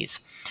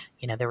 70s.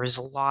 There was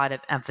a lot of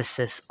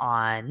emphasis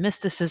on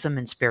mysticism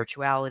and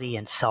spirituality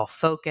and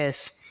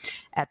self-focus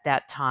at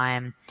that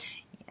time.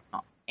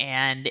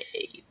 And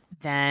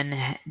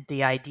then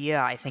the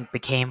idea, I think,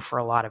 became for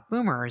a lot of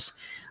boomers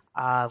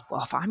of,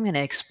 well, if I'm going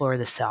to explore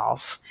the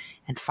self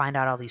and find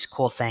out all these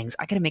cool things,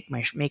 I got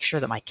to make sure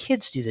that my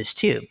kids do this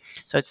too.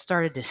 So it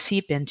started to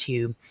seep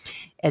into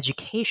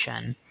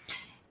education,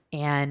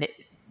 and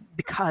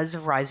because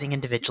of rising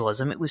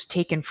individualism, it was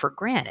taken for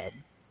granted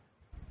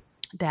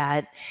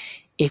that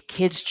if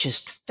kids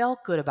just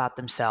felt good about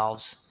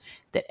themselves,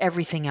 that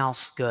everything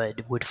else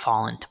good would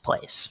fall into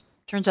place.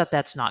 Turns out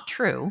that's not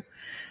true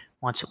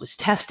once it was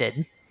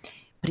tested,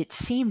 but it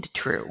seemed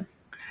true.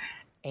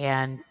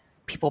 And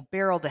people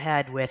barreled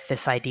ahead with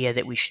this idea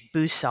that we should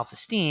boost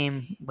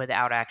self-esteem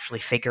without actually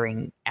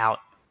figuring out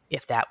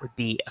if that would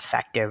be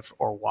effective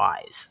or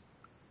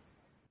wise.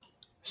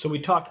 So we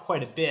talked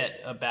quite a bit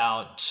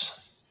about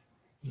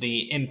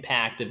the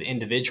impact of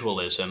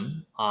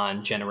individualism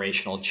on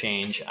generational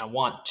change. I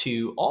want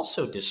to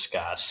also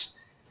discuss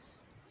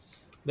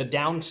the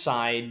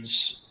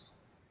downsides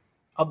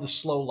of the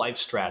slow life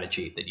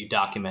strategy that you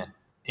document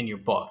in your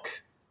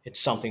book. It's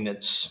something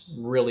that's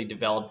really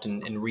developed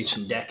in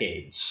recent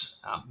decades.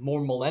 More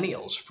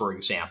millennials, for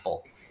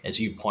example, as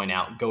you point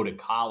out, go to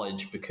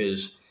college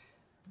because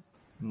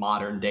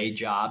modern day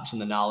jobs in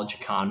the knowledge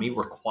economy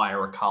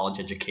require a college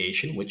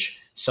education, which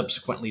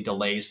subsequently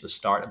delays the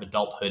start of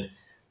adulthood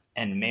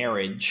and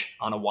marriage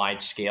on a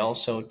wide scale.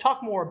 So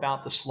talk more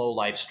about the slow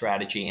life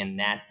strategy and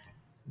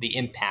the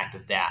impact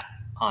of that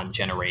on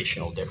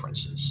generational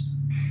differences.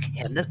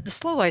 Yeah, the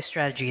slow life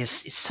strategy is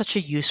such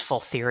a useful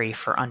theory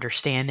for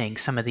understanding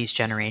some of these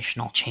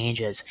generational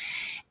changes.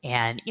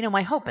 And,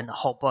 my hope in the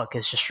whole book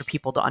is just for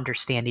people to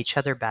understand each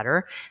other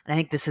better. And I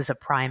think this is a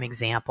prime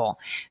example,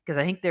 because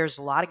I think there's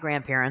a lot of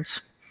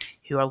grandparents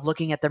who are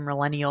looking at their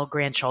millennial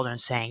grandchildren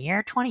saying,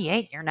 you're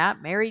 28, you're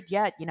not married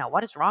yet.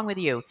 What is wrong with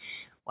you?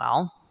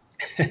 Well,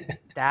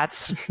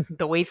 that's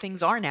the way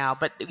things are now.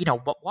 But,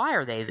 but why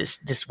are they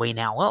this way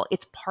now? Well,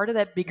 it's part of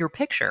that bigger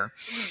picture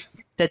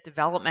that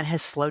development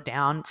has slowed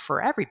down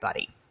for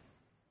everybody.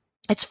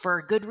 It's for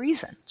a good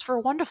reason. It's for a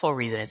wonderful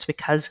reason. It's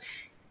because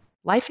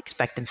life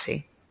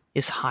expectancy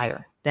is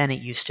higher than it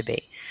used to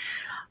be.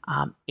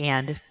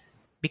 And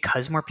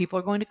because more people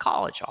are going to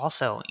college,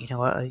 also,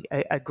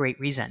 a great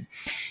reason.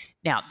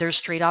 Now,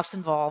 there's trade-offs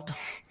involved.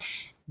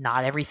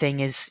 Not everything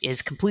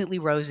is completely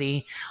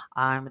rosy.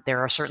 There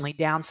are certainly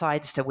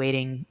downsides to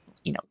waiting,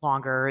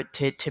 longer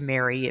to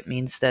marry. It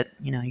means that,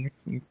 your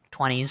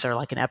 20s are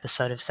like an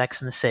episode of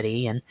Sex and the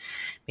City, and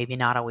maybe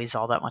not always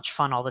all that much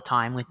fun all the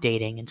time with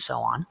dating and so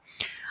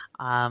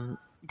on.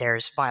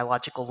 There's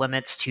biological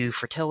limits to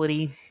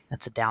fertility.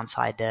 That's a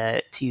downside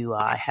to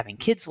having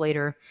kids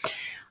later.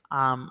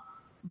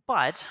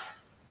 But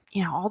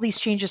all these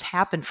changes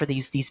happen for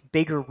these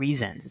bigger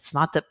reasons. It's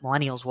not that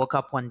millennials woke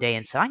up one day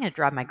and said, I'm going to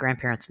drive my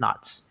grandparents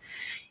nuts.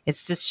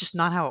 It's just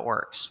not how it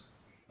works.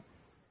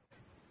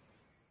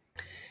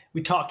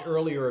 We talked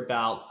earlier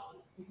about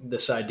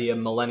this idea of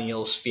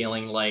millennials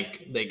feeling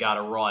like they got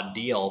a raw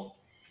deal.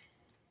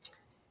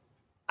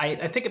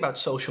 I think about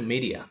social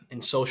media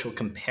and social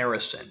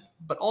comparison,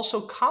 but also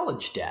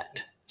college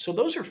debt. So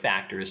those are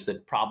factors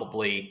that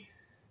probably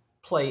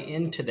play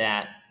into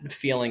that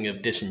feeling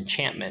of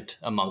disenchantment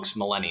amongst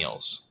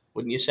millennials,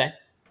 wouldn't you say?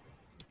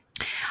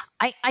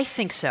 I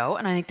think so,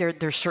 and I think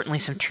there's certainly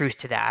some truth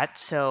to that.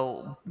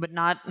 So, but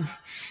not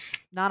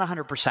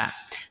 100%.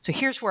 So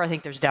here's where I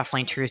think there's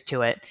definitely truth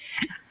to it.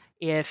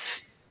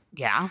 If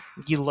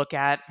you look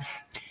at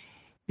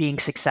being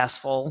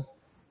successful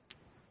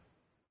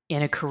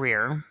in a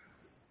career,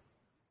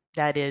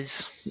 that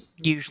is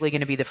usually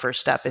going to be the first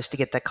step, is to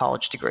get that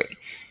college degree.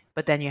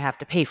 But then you have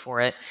to pay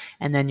for it,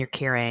 and then you're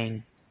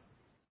carrying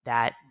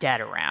that debt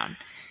around.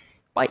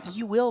 But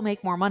you will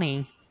make more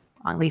money,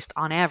 at least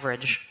on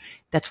average.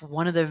 That's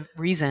one of the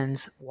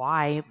reasons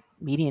why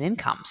median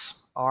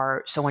incomes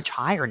are so much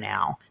higher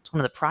now. It's one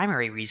of the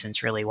primary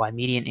reasons, really, why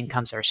median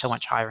incomes are so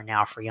much higher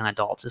now for young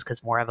adults, is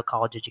because more have a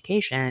college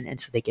education, and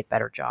so they get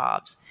better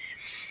jobs.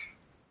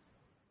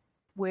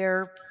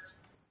 Where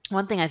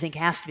one thing I think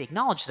has to be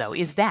acknowledged, though,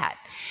 is that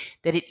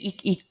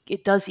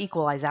it does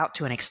equalize out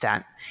to an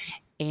extent.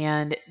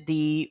 And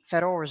the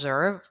Federal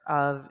Reserve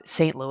of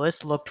St.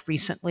 Louis looked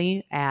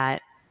recently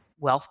at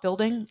wealth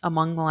building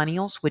among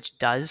millennials, which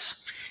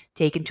does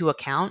take into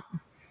account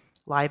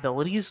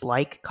liabilities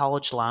like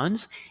college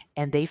loans.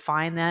 And they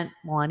find that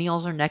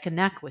millennials are neck and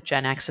neck with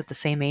Gen X at the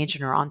same age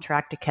and are on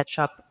track to catch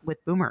up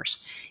with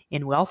boomers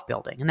in wealth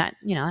building. And that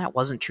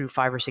wasn't true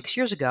 5 or 6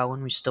 years ago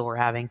when we still were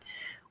having,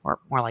 or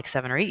more like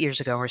 7 or 8 years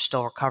ago, we're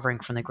still recovering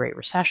from the Great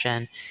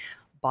Recession.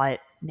 But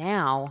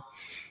now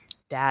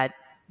that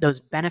those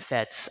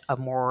benefits of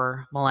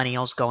more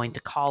millennials going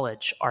to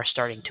college are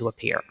starting to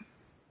appear.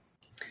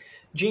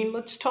 Gene,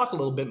 let's talk a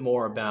little bit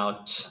more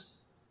about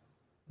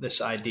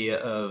this idea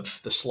of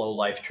the slow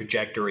life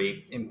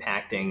trajectory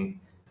impacting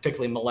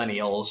particularly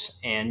millennials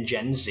and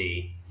Gen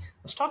Z.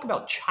 Let's talk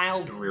about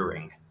child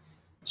rearing.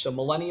 So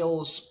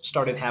millennials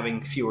started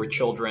having fewer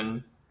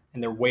children,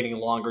 and they're waiting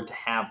longer to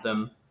have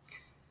them,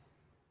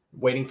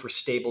 waiting for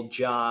stable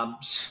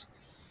jobs.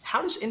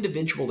 How does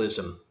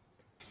individualism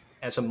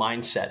as a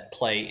mindset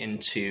play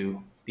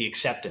into the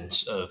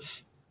acceptance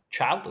of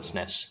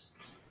childlessness?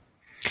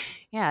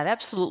 Yeah, it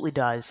absolutely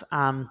does.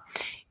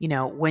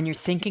 When you're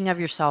thinking of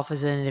yourself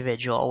as an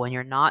individual, when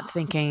you're not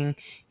thinking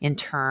in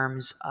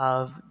terms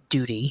of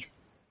duty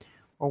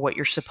or what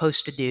you're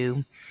supposed to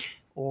do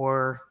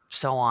or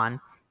so on,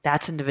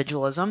 that's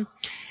individualism.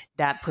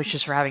 That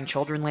pushes for having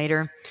children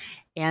later.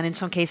 And in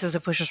some cases,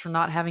 it pushes for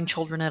not having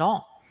children at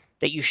all,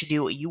 that you should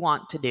do what you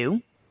want to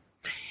do.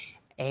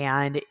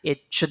 And it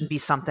shouldn't be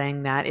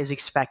something that is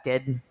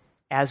expected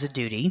as a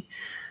duty.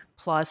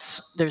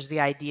 Plus, there's the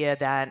idea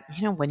that,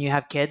 when you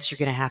have kids, you're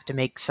going to have to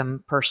make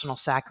some personal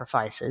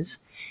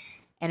sacrifices.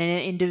 And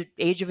in an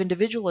age of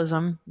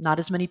individualism, not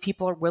as many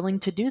people are willing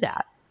to do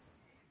that.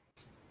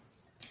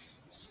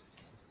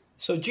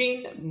 So,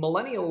 Gene,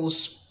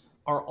 millennials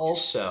are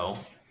also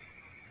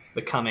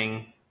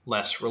becoming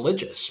less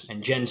religious,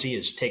 and Gen Z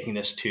is taking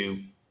this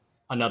to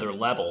another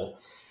level.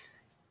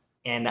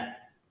 And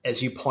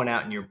as you point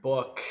out in your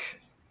book,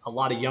 a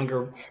lot of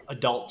younger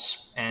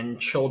adults and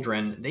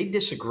children, they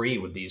disagree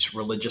with these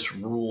religious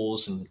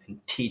rules and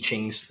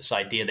teachings, this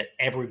idea that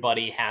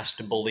everybody has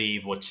to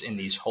believe what's in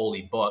these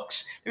holy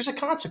books. There's a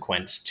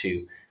consequence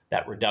to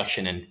that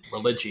reduction in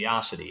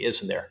religiosity,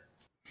 isn't there?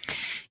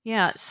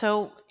 Yeah,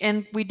 so,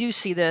 and we do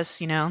see this,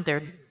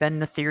 there's been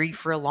the theory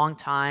for a long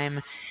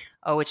time,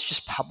 it's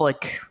just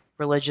public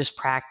religious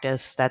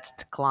practice that's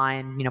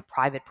declined.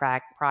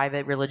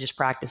 Private religious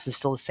practice is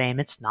still the same.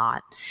 It's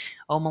not.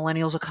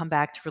 Millennials will come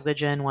back to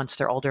religion once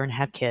they're older and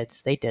have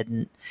kids. They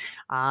didn't.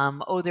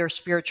 They're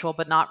spiritual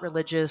but not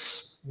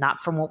religious. Not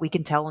from what we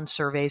can tell in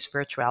surveys.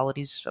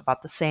 Spirituality is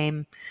about the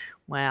same.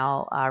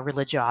 Well,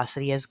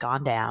 religiosity has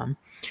gone down.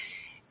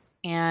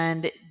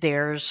 And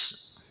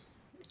there's,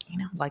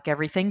 like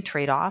everything,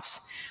 trade-offs.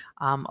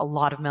 A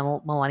lot of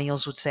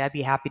millennials would say, I'd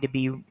be happy to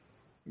be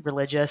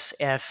religious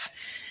if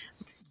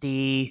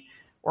the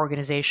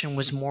organization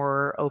was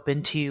more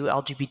open to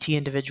LGBT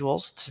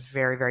individuals. It's a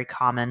very, very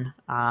common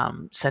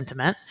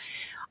sentiment.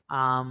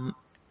 And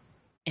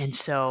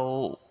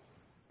so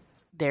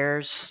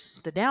there's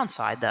the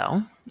downside,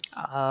 though,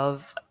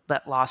 of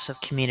that loss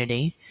of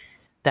community,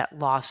 that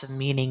loss of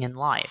meaning in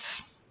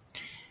life,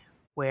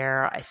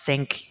 where I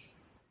think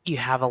you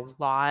have a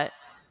lot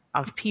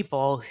of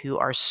people who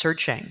are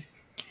searching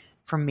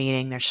for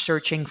meaning, they're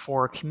searching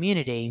for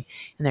community,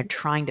 and they're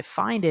trying to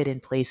find it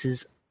in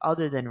places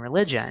other than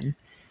religion.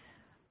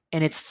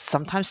 And it's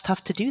sometimes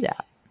tough to do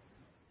that.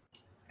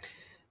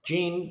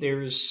 Gene,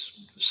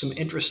 there's some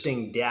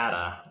interesting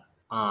data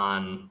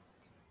on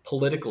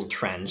political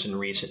trends in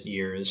recent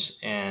years.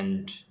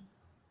 And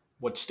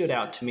what stood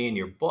out to me in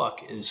your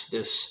book is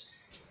this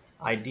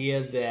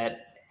idea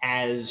that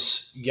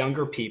as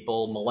younger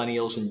people,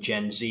 millennials and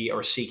Gen Z,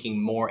 are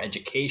seeking more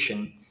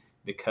education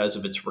because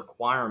of its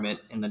requirement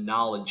in the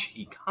knowledge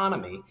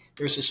economy,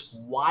 there's this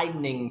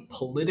widening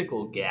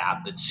political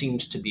gap that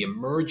seems to be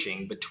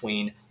emerging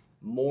between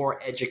more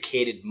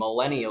educated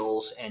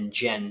millennials and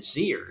Gen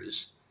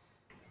Zers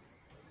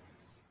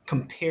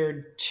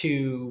compared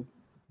to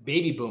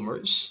baby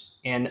boomers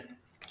and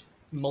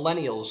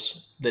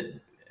millennials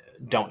that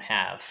don't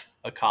have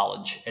a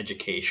college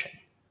education.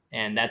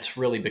 And that's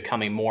really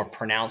becoming more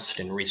pronounced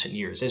in recent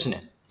years, isn't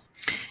it?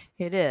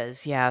 It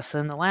is, yeah. So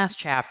in the last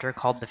chapter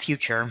called The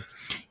Future,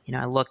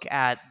 I look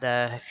at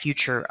the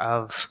future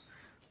of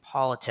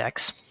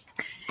politics.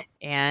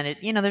 And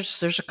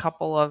there's a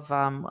couple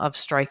of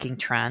striking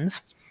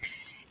trends,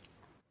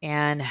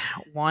 and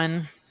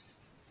one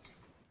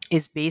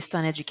is based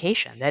on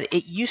education. That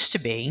it used to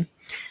be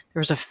there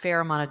was a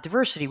fair amount of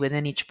diversity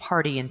within each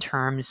party in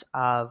terms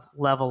of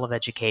level of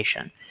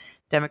education.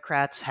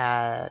 Democrats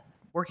had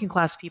working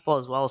class people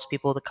as well as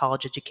people with a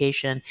college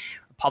education.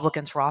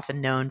 Republicans were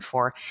often known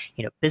for,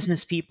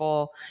 business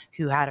people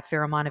who had a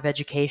fair amount of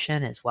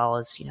education, as well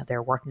as,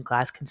 their working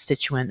class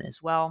constituent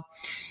as well.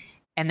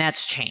 And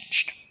that's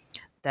changed.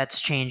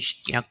 That's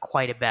changed,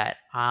 quite a bit.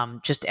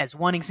 Just as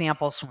one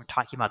example, so we're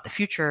talking about the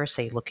future,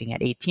 say looking at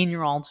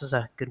 18-year-olds is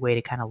a good way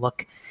to kind of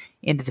look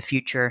into the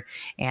future.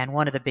 And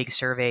one of the big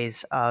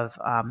surveys of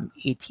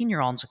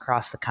 18-year-olds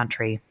across the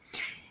country,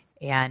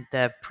 and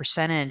the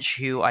percentage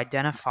who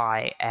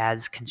identify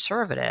as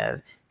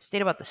conservative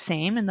stayed about the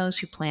same in those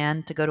who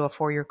plan to go to a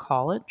 4-year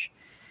college,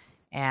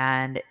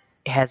 and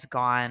has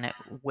gone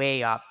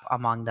way up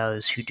among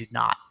those who do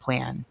not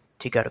plan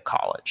to go to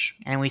college.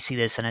 And we see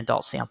this in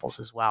adult samples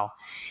as well,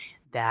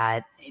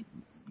 that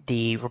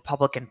the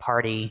Republican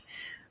Party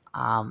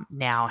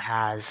now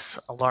has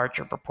a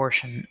larger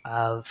proportion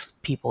of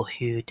people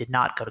who did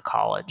not go to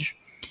college.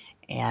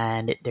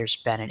 And there's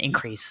been an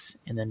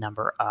increase in the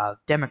number of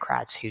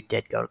Democrats who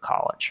did go to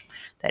college.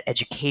 That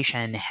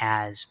education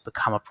has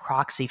become a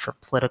proxy for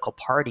political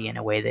party in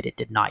a way that it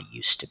did not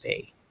used to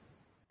be.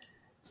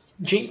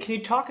 Gene, can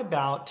you talk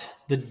about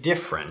the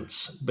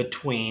difference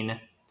between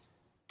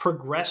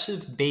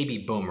progressive baby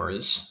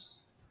boomers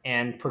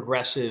and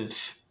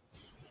progressive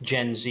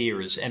Gen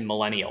Zers and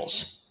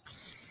millennials?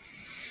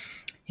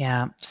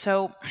 Yeah,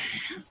 so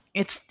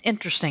it's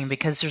interesting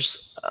because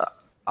there's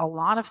a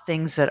lot of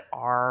things that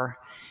are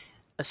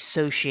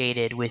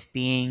associated with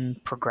being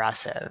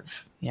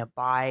progressive,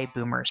 by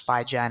boomers,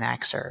 by Gen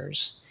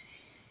Xers,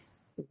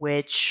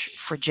 which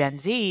for Gen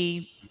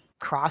Z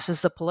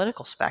crosses the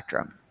political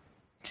spectrum.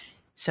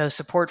 So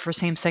support for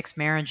same-sex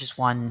marriage is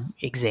one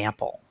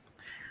example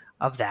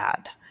of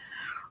that.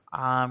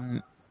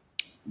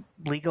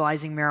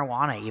 Legalizing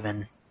marijuana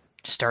even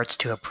starts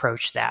to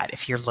approach that.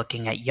 If you're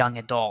looking at young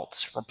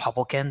adults,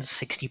 Republicans,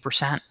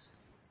 60%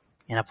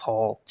 in a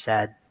poll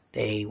said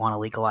they want to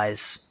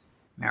legalize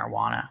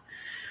marijuana.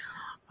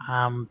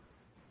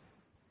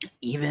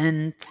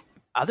 Even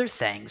other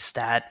things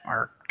that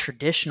are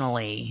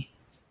traditionally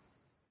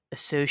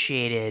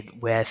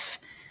associated with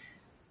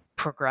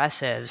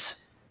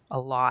progressives, a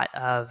lot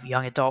of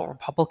young adult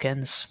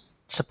Republicans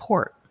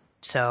support.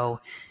 So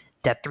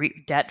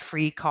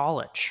debt-free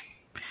college,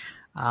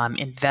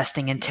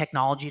 investing in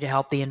technology to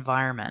help the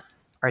environment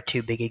are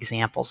two big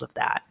examples of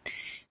that.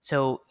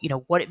 So,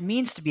 what it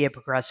means to be a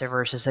progressive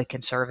versus a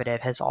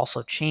conservative has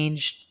also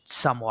changed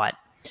somewhat,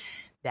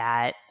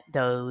 that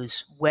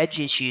those wedge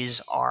issues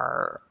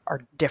are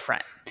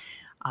different.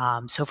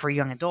 So for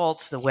young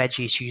adults, the wedge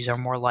issues are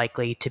more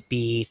likely to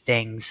be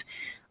things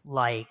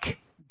like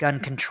gun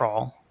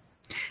control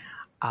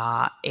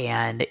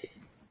and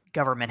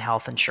government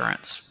health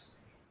insurance.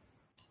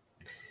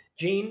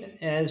 Gene,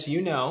 as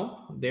you know,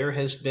 there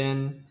has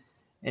been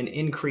an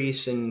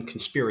increase in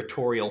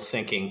conspiratorial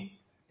thinking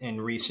in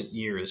recent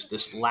years,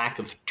 this lack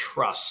of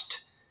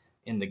trust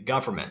in the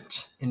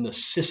government, in the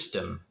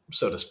system,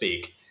 so to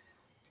speak.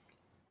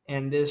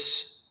 And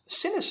this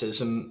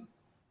cynicism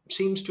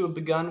seems to have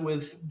begun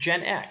with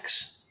Gen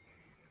X,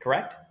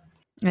 correct?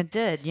 It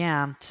did,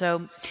 yeah.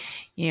 So,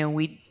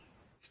 we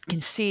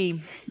can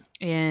see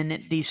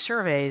in these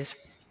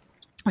surveys,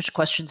 there's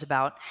questions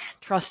about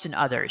trust in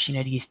others. Do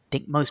you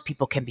think most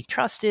people can be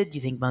trusted? Do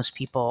you think most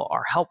people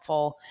are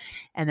helpful?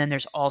 And then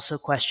there's also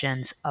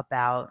questions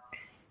about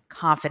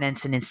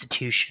confidence in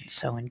institutions.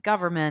 So in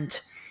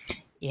government,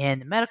 in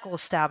the medical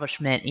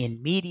establishment,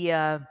 in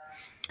media,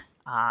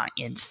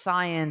 in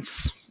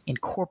science, in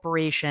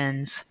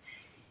corporations,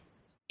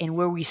 and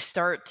where we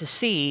start to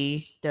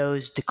see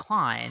those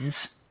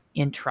declines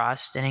in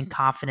trust and in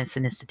confidence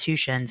in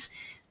institutions,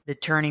 the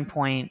turning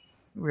point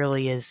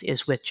really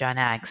is with Gen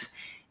X.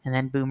 And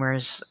then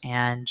boomers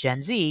and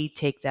Gen Z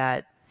take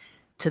that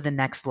to the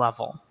next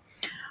level.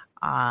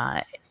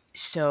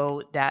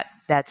 So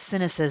that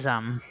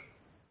cynicism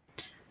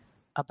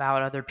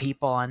about other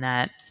people and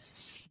that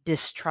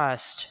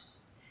distrust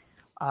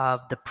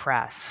of the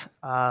press,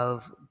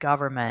 of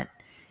government,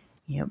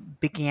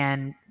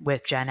 began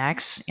with Gen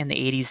X in the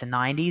 80s and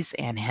 90s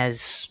and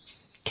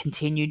has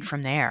continued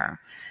from there.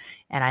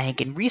 And I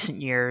think in recent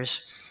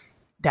years,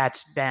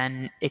 that's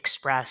been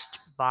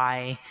expressed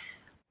by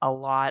a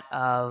lot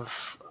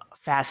of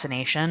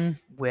fascination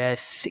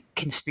with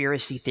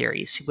conspiracy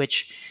theories,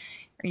 which,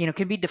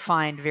 can be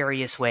defined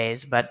various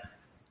ways, but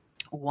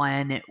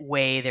one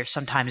way they're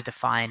sometimes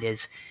defined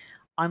is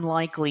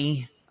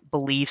unlikely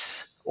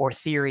beliefs or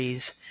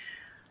theories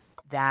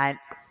that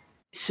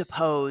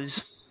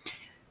suppose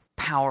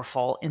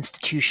powerful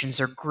institutions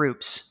or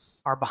groups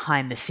are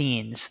behind the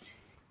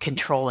scenes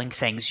controlling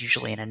things,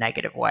 usually in a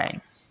negative way.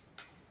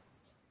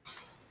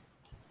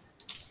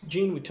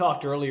 Gene, we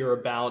talked earlier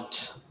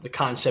about the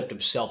concept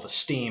of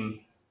self-esteem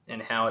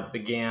and how it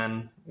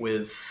began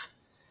with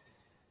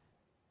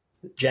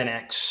Gen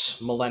X,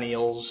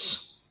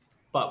 millennials.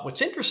 But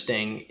what's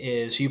interesting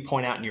is you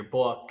point out in your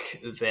book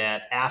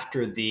that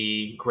after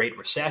the Great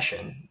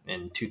Recession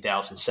in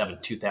 2007,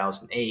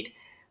 2008,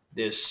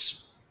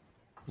 this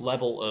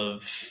level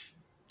of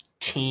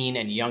teen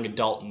and young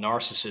adult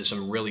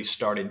narcissism really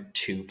started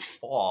to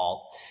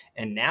fall.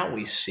 And now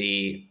we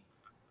see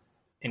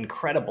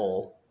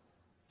incredible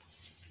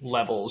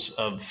levels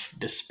of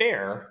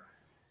despair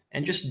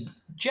and just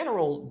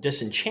general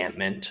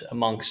disenchantment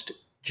amongst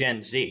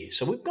Gen Z.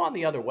 So we've gone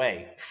the other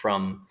way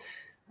from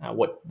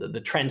what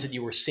the trends that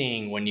you were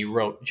seeing when you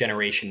wrote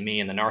Generation Me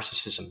and the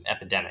narcissism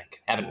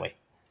epidemic, haven't we?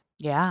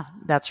 Yeah,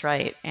 that's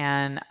right.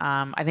 And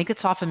I think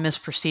it's often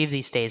misperceived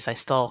these days. I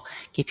still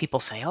get people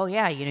say, "Oh,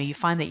 yeah, you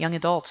find that young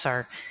adults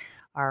are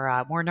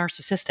more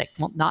narcissistic."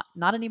 Well,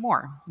 not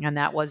anymore. And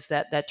that was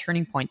that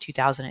turning point,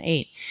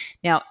 2008.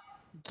 Now,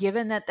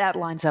 given that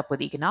lines up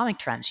with economic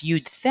trends,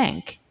 you'd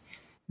think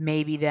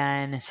maybe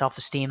then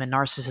self-esteem and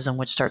narcissism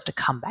would start to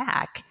come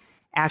back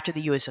after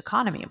the U.S.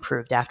 economy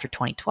improved after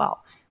 2012.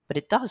 But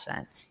it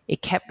doesn't.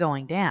 It kept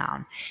going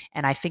down.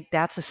 And I think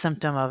that's a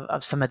symptom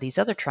of some of these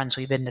other trends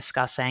we've been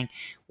discussing,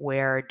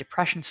 where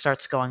depression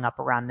starts going up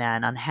around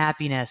then,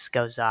 unhappiness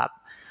goes up,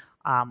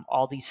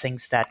 all these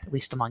things that, at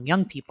least among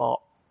young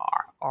people,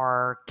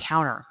 are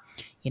counter,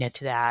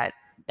 to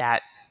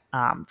that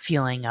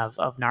feeling of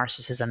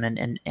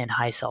narcissism and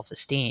high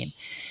self-esteem.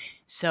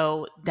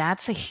 So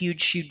that's a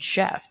huge, huge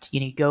shift.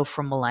 You go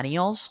from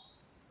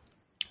millennials,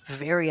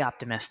 very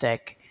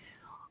optimistic,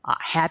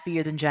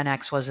 happier than Gen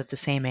X was at the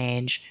same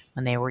age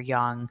when they were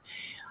young,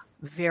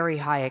 very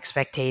high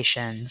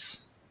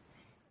expectations,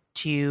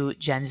 to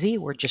Gen Z,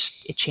 where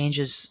it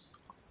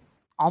changes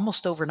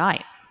almost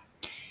overnight.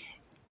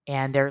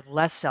 And they're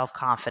less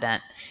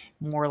self-confident,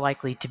 more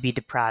likely to be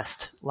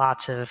depressed,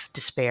 lots of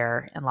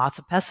despair, and lots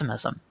of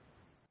pessimism.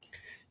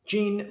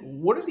 Gene,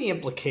 what are the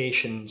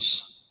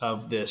implications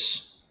of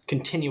this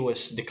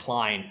continuous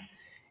decline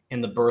in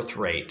the birth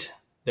rate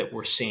that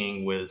we're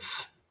seeing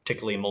with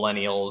particularly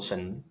millennials,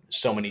 and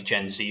so many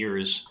Gen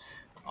Zers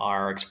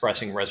are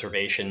expressing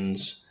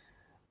reservations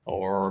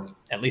or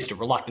at least a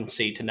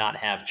reluctancy to not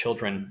have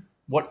children?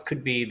 What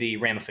could be the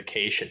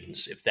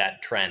ramifications if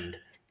that trend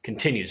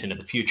continues into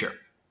the future?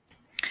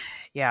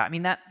 Yeah, I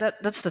mean,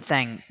 that's the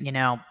thing,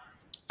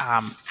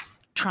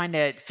 trying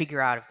to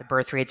figure out if the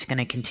birth rate's going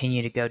to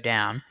continue to go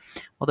down.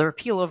 Well, the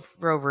repeal of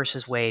Roe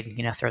versus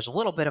Wade, throws a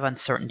little bit of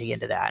uncertainty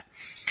into that.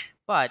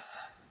 But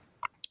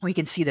we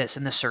can see this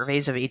in the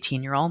surveys of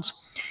 18-year-olds.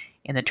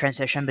 In the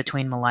transition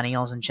between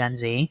millennials and Gen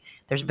Z,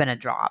 there's been a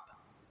drop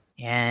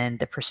in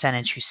the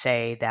percentage who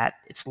say that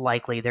it's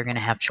likely they're going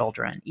to have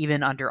children.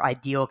 Even under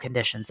ideal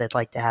conditions, they'd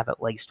like to have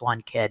at least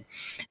one kid.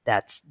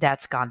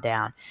 That's gone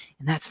down.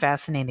 And that's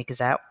fascinating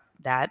because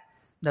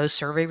those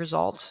survey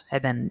results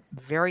have been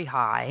very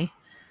high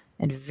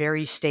and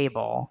very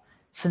stable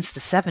since the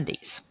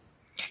 70s.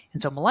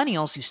 And so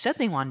millennials who said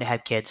they wanted to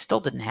have kids still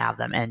didn't have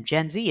them, and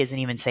Gen Z isn't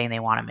even saying they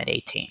want them at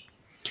 18.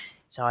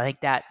 So I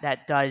think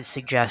that does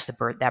suggest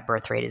that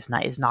birth rate is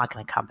not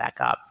going to come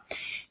back up.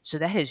 So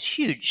that has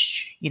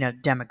huge,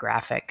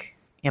 demographic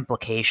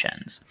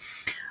implications.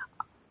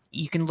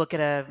 You can look at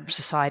a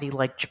society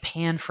like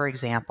Japan, for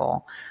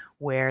example,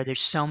 where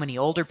there's so many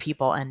older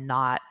people and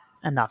not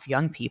enough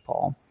young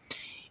people.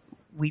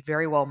 We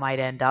very well might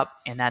end up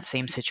in that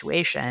same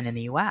situation in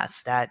the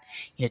U.S. That,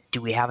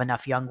 do we have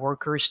enough young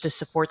workers to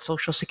support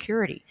Social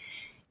Security?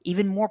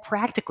 Even more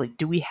practically,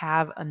 do we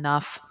have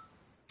enough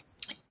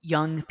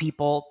young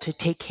people to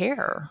take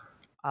care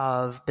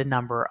of the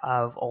number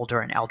of older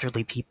and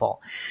elderly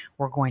people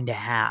we're going to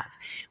have?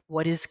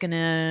 What is going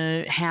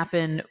to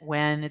happen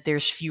when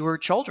there's fewer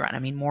children? I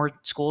mean, more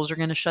schools are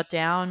going to shut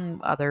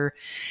down. Other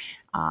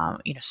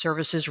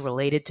services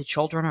related to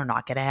children are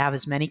not going to have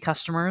as many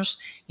customers.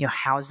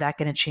 How is that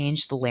going to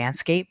change the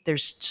landscape?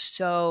 There's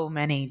so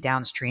many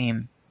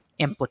downstream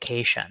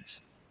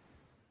implications.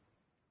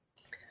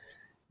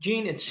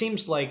 Gene, it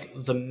seems like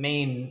the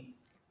main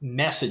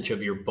message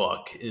of your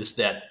book is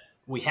that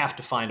we have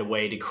to find a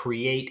way to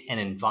create an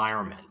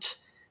environment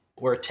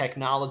where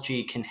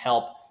technology can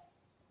help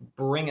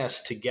bring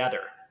us together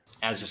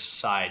as a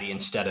society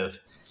instead of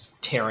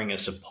tearing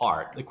us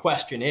apart. The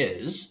question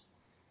is,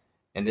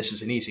 and this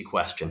is an easy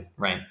question,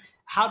 right?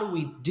 How do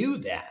we do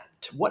that?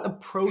 What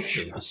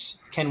approaches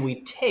can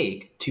we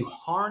take to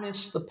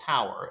harness the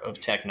power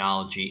of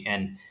technology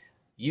and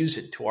use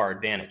it to our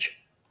advantage?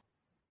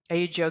 Are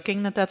you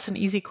joking that that's an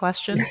easy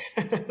question?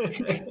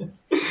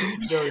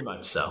 Very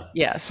much so.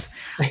 Yes.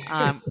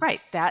 Right.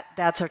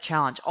 That's our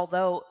challenge.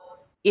 Although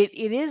it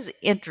is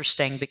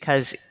interesting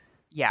because,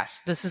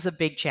 yes, this is a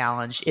big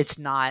challenge. It's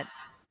not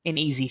an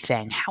easy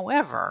thing.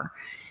 However,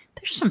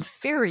 there's some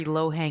very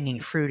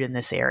low-hanging fruit in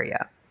this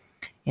area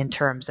in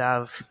terms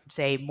of,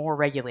 say, more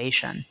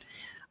regulation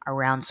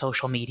around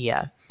social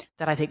media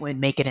that I think would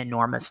make an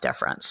enormous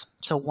difference.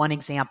 So one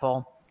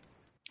example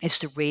is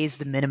to raise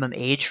the minimum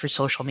age for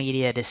social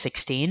media to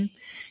 16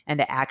 and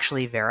to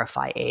actually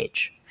verify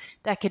age.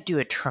 That could do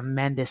a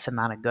tremendous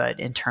amount of good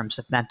in terms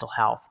of mental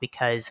health,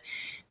 because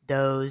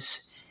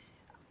those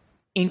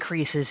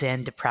increases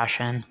in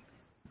depression,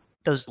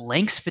 those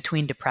links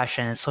between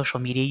depression and social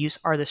media use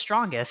are the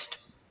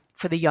strongest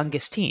for the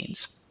youngest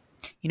teens.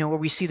 Where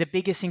we see the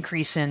biggest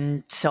increase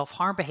in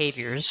self-harm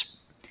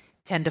behaviors,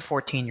 10 to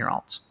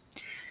 14-year-olds.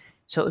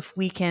 So if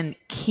we can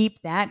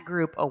keep that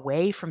group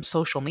away from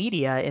social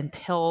media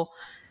until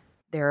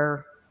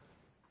they're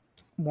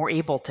more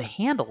able to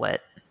handle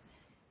it,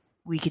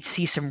 we could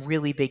see some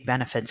really big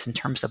benefits in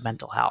terms of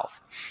mental health.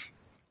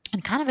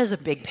 And kind of as a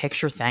big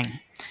picture thing,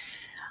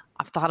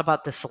 I've thought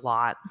about this a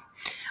lot,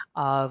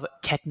 of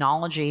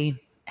technology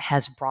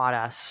has brought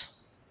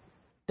us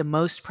the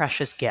most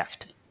precious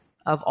gift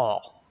of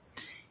all,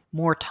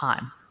 more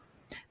time,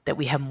 that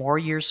we have more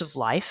years of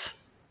life,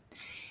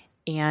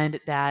 and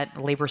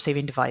that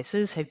labor-saving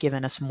devices have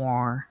given us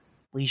more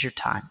leisure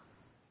time.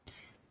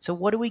 So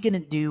what are we going to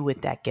do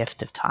with that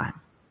gift of time?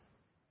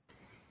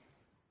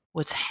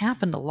 What's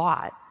happened a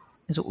lot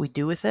is what we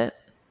do with it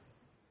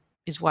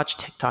is watch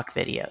TikTok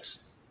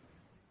videos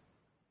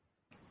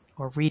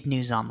or read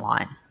news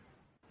online.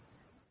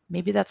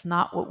 Maybe that's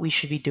not what we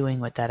should be doing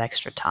with that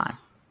extra time.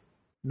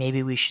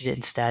 Maybe we should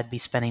instead be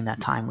spending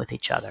that time with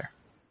each other.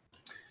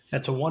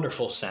 That's a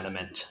wonderful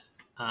sentiment.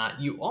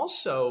 You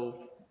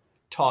also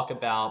talk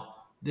about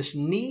this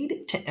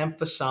need to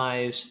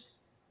emphasize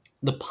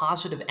the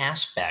positive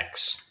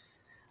aspects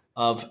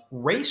of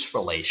race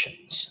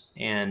relations.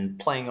 And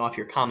playing off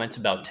your comments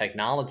about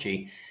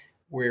technology,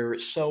 we're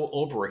so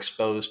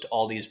overexposed to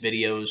all these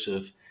videos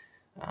of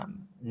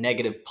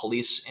negative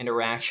police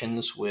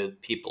interactions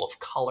with people of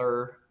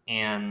color.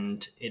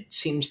 And it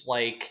seems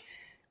like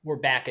we're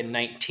back in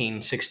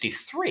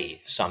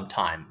 1963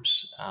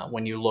 sometimes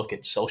when you look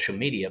at social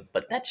media,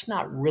 but that's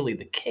not really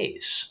the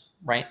case,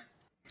 right?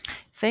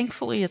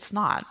 Thankfully, it's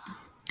not.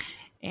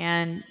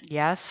 And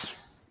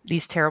yes,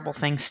 these terrible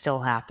things still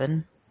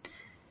happen.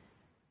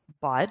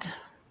 But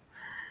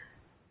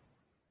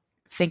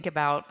think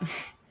about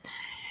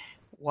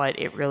what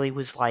it really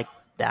was like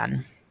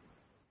then.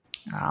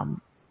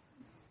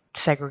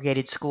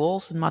 Segregated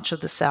schools in much of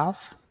the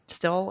South,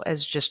 still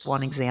as just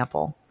one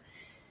example.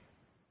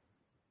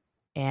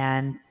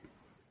 And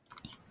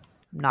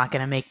I'm not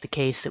going to make the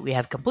case that we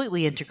have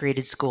completely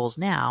integrated schools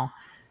now,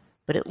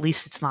 but at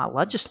least it's not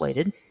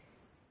legislated.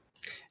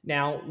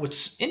 Now,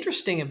 what's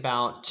interesting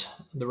about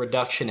the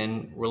reduction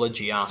in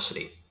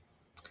religiosity,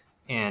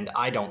 and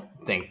I don't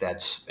think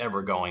that's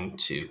ever going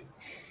to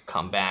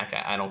come back.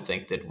 I don't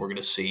think that we're going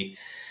to see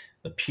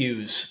the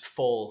pews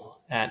full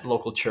at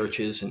local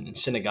churches and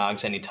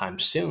synagogues anytime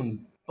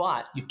soon.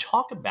 But you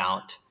talk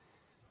about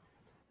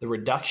the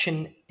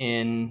reduction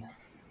in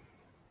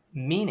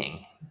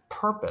meaning,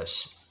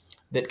 purpose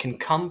that can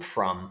come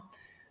from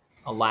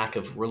a lack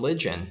of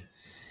religion.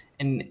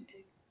 And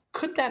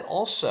could that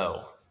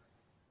also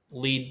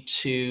lead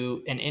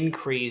to an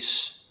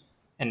increase,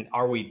 and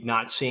are we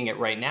not seeing it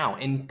right now,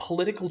 in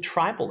political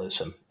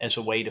tribalism as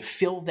a way to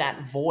fill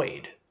that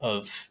void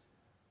of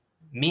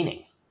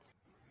meaning?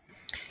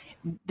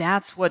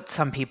 That's what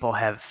some people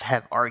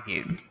have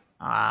argued.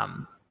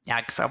 Yeah,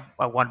 because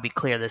I want to be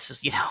clear, this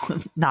is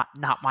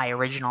not my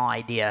original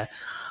idea.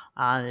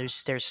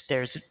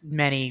 There's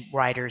many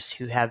writers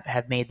who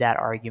have made that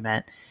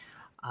argument,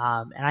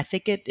 and I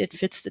think it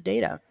fits the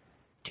data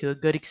to a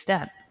good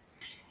extent.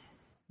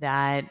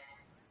 That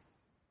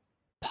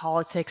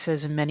politics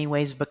has in many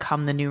ways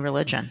become the new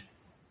religion.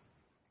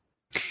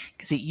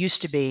 Because it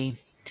used to be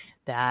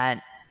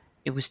that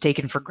it was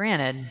taken for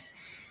granted,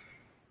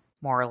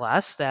 more or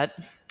less, that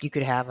you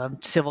could have a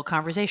civil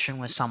conversation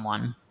with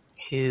someone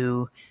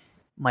who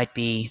might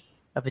be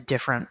of a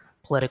different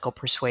political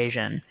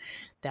persuasion.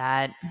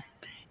 That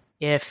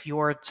if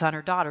your son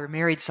or daughter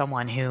married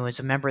someone who is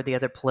a member of the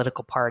other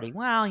political party,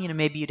 well,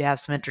 maybe you'd have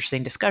some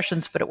interesting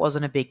discussions, but it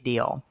wasn't a big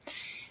deal.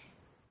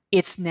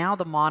 It's now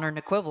the modern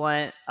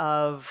equivalent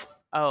of,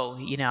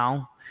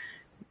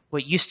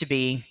 what used to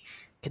be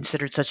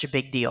considered such a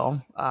big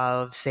deal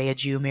of, say, a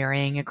Jew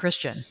marrying a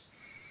Christian.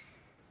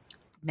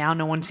 Now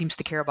no one seems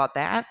to care about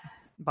that,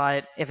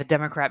 but if a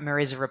Democrat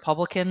marries a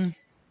Republican,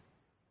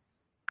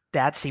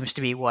 that seems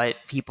to be what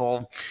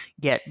people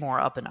get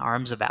more up in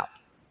arms about.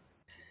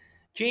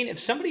 Gene, if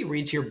somebody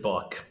reads your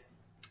book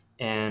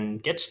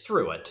and gets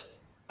through it,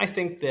 I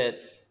think that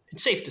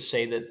it's safe to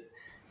say that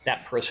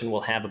that person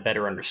will have a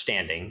better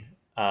understanding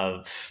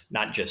of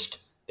not just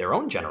their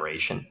own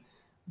generation,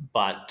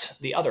 but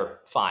the other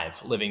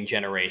 5 living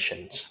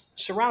generations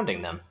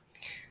surrounding them.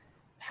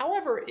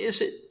 However,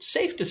 is it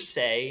safe to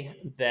say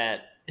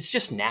that it's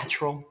just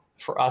natural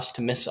for us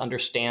to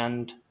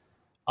misunderstand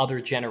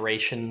other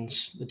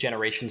generations, the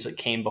generations that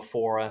came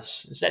before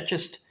us? Is that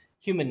just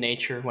human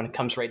nature when it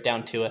comes right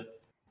down to it?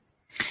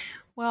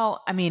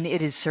 Well,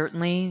 it is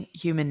certainly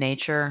human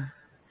nature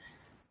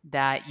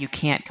that you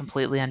can't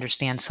completely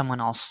understand someone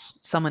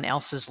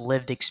else's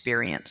lived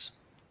experience.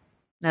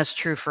 That's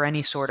true for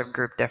any sort of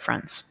group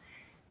difference.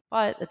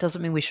 But it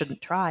doesn't mean we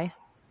shouldn't try.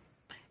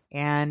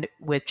 And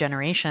with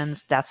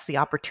generations, that's the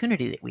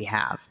opportunity that we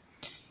have,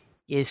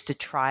 is to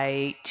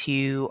try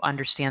to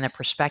understand the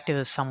perspective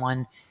of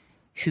someone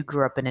who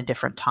grew up in a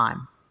different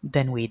time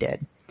than we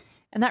did.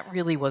 And that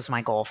really was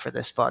my goal for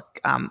this book,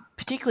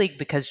 particularly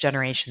because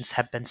generations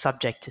have been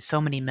subject to so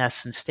many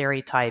myths and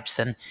stereotypes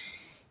and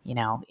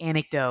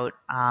anecdote.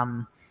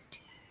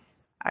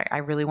 I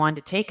really wanted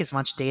to take as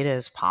much data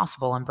as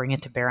possible and bring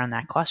it to bear on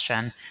that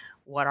question.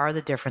 What are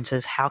the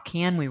differences? How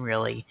can we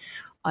really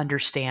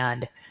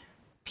understand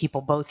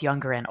people both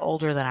younger and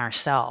older than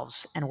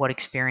ourselves and what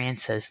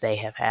experiences they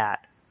have had.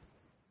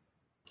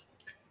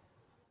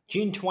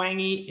 Jean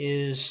Twenge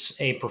is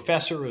a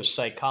professor of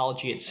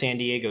psychology at San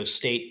Diego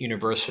State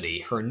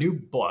University. Her new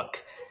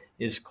book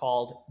is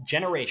called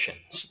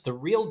Generations: The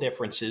Real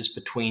Differences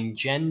Between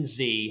Gen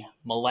Z,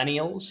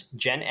 Millennials,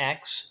 Gen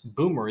X,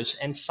 Boomers,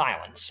 and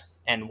Silence,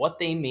 and What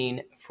They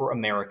Mean for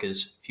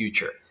America's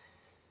Future.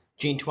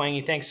 Jean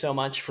Twenge, thanks so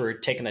much for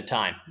taking the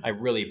time. I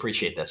really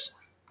appreciate this.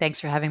 Thanks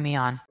for having me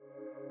on.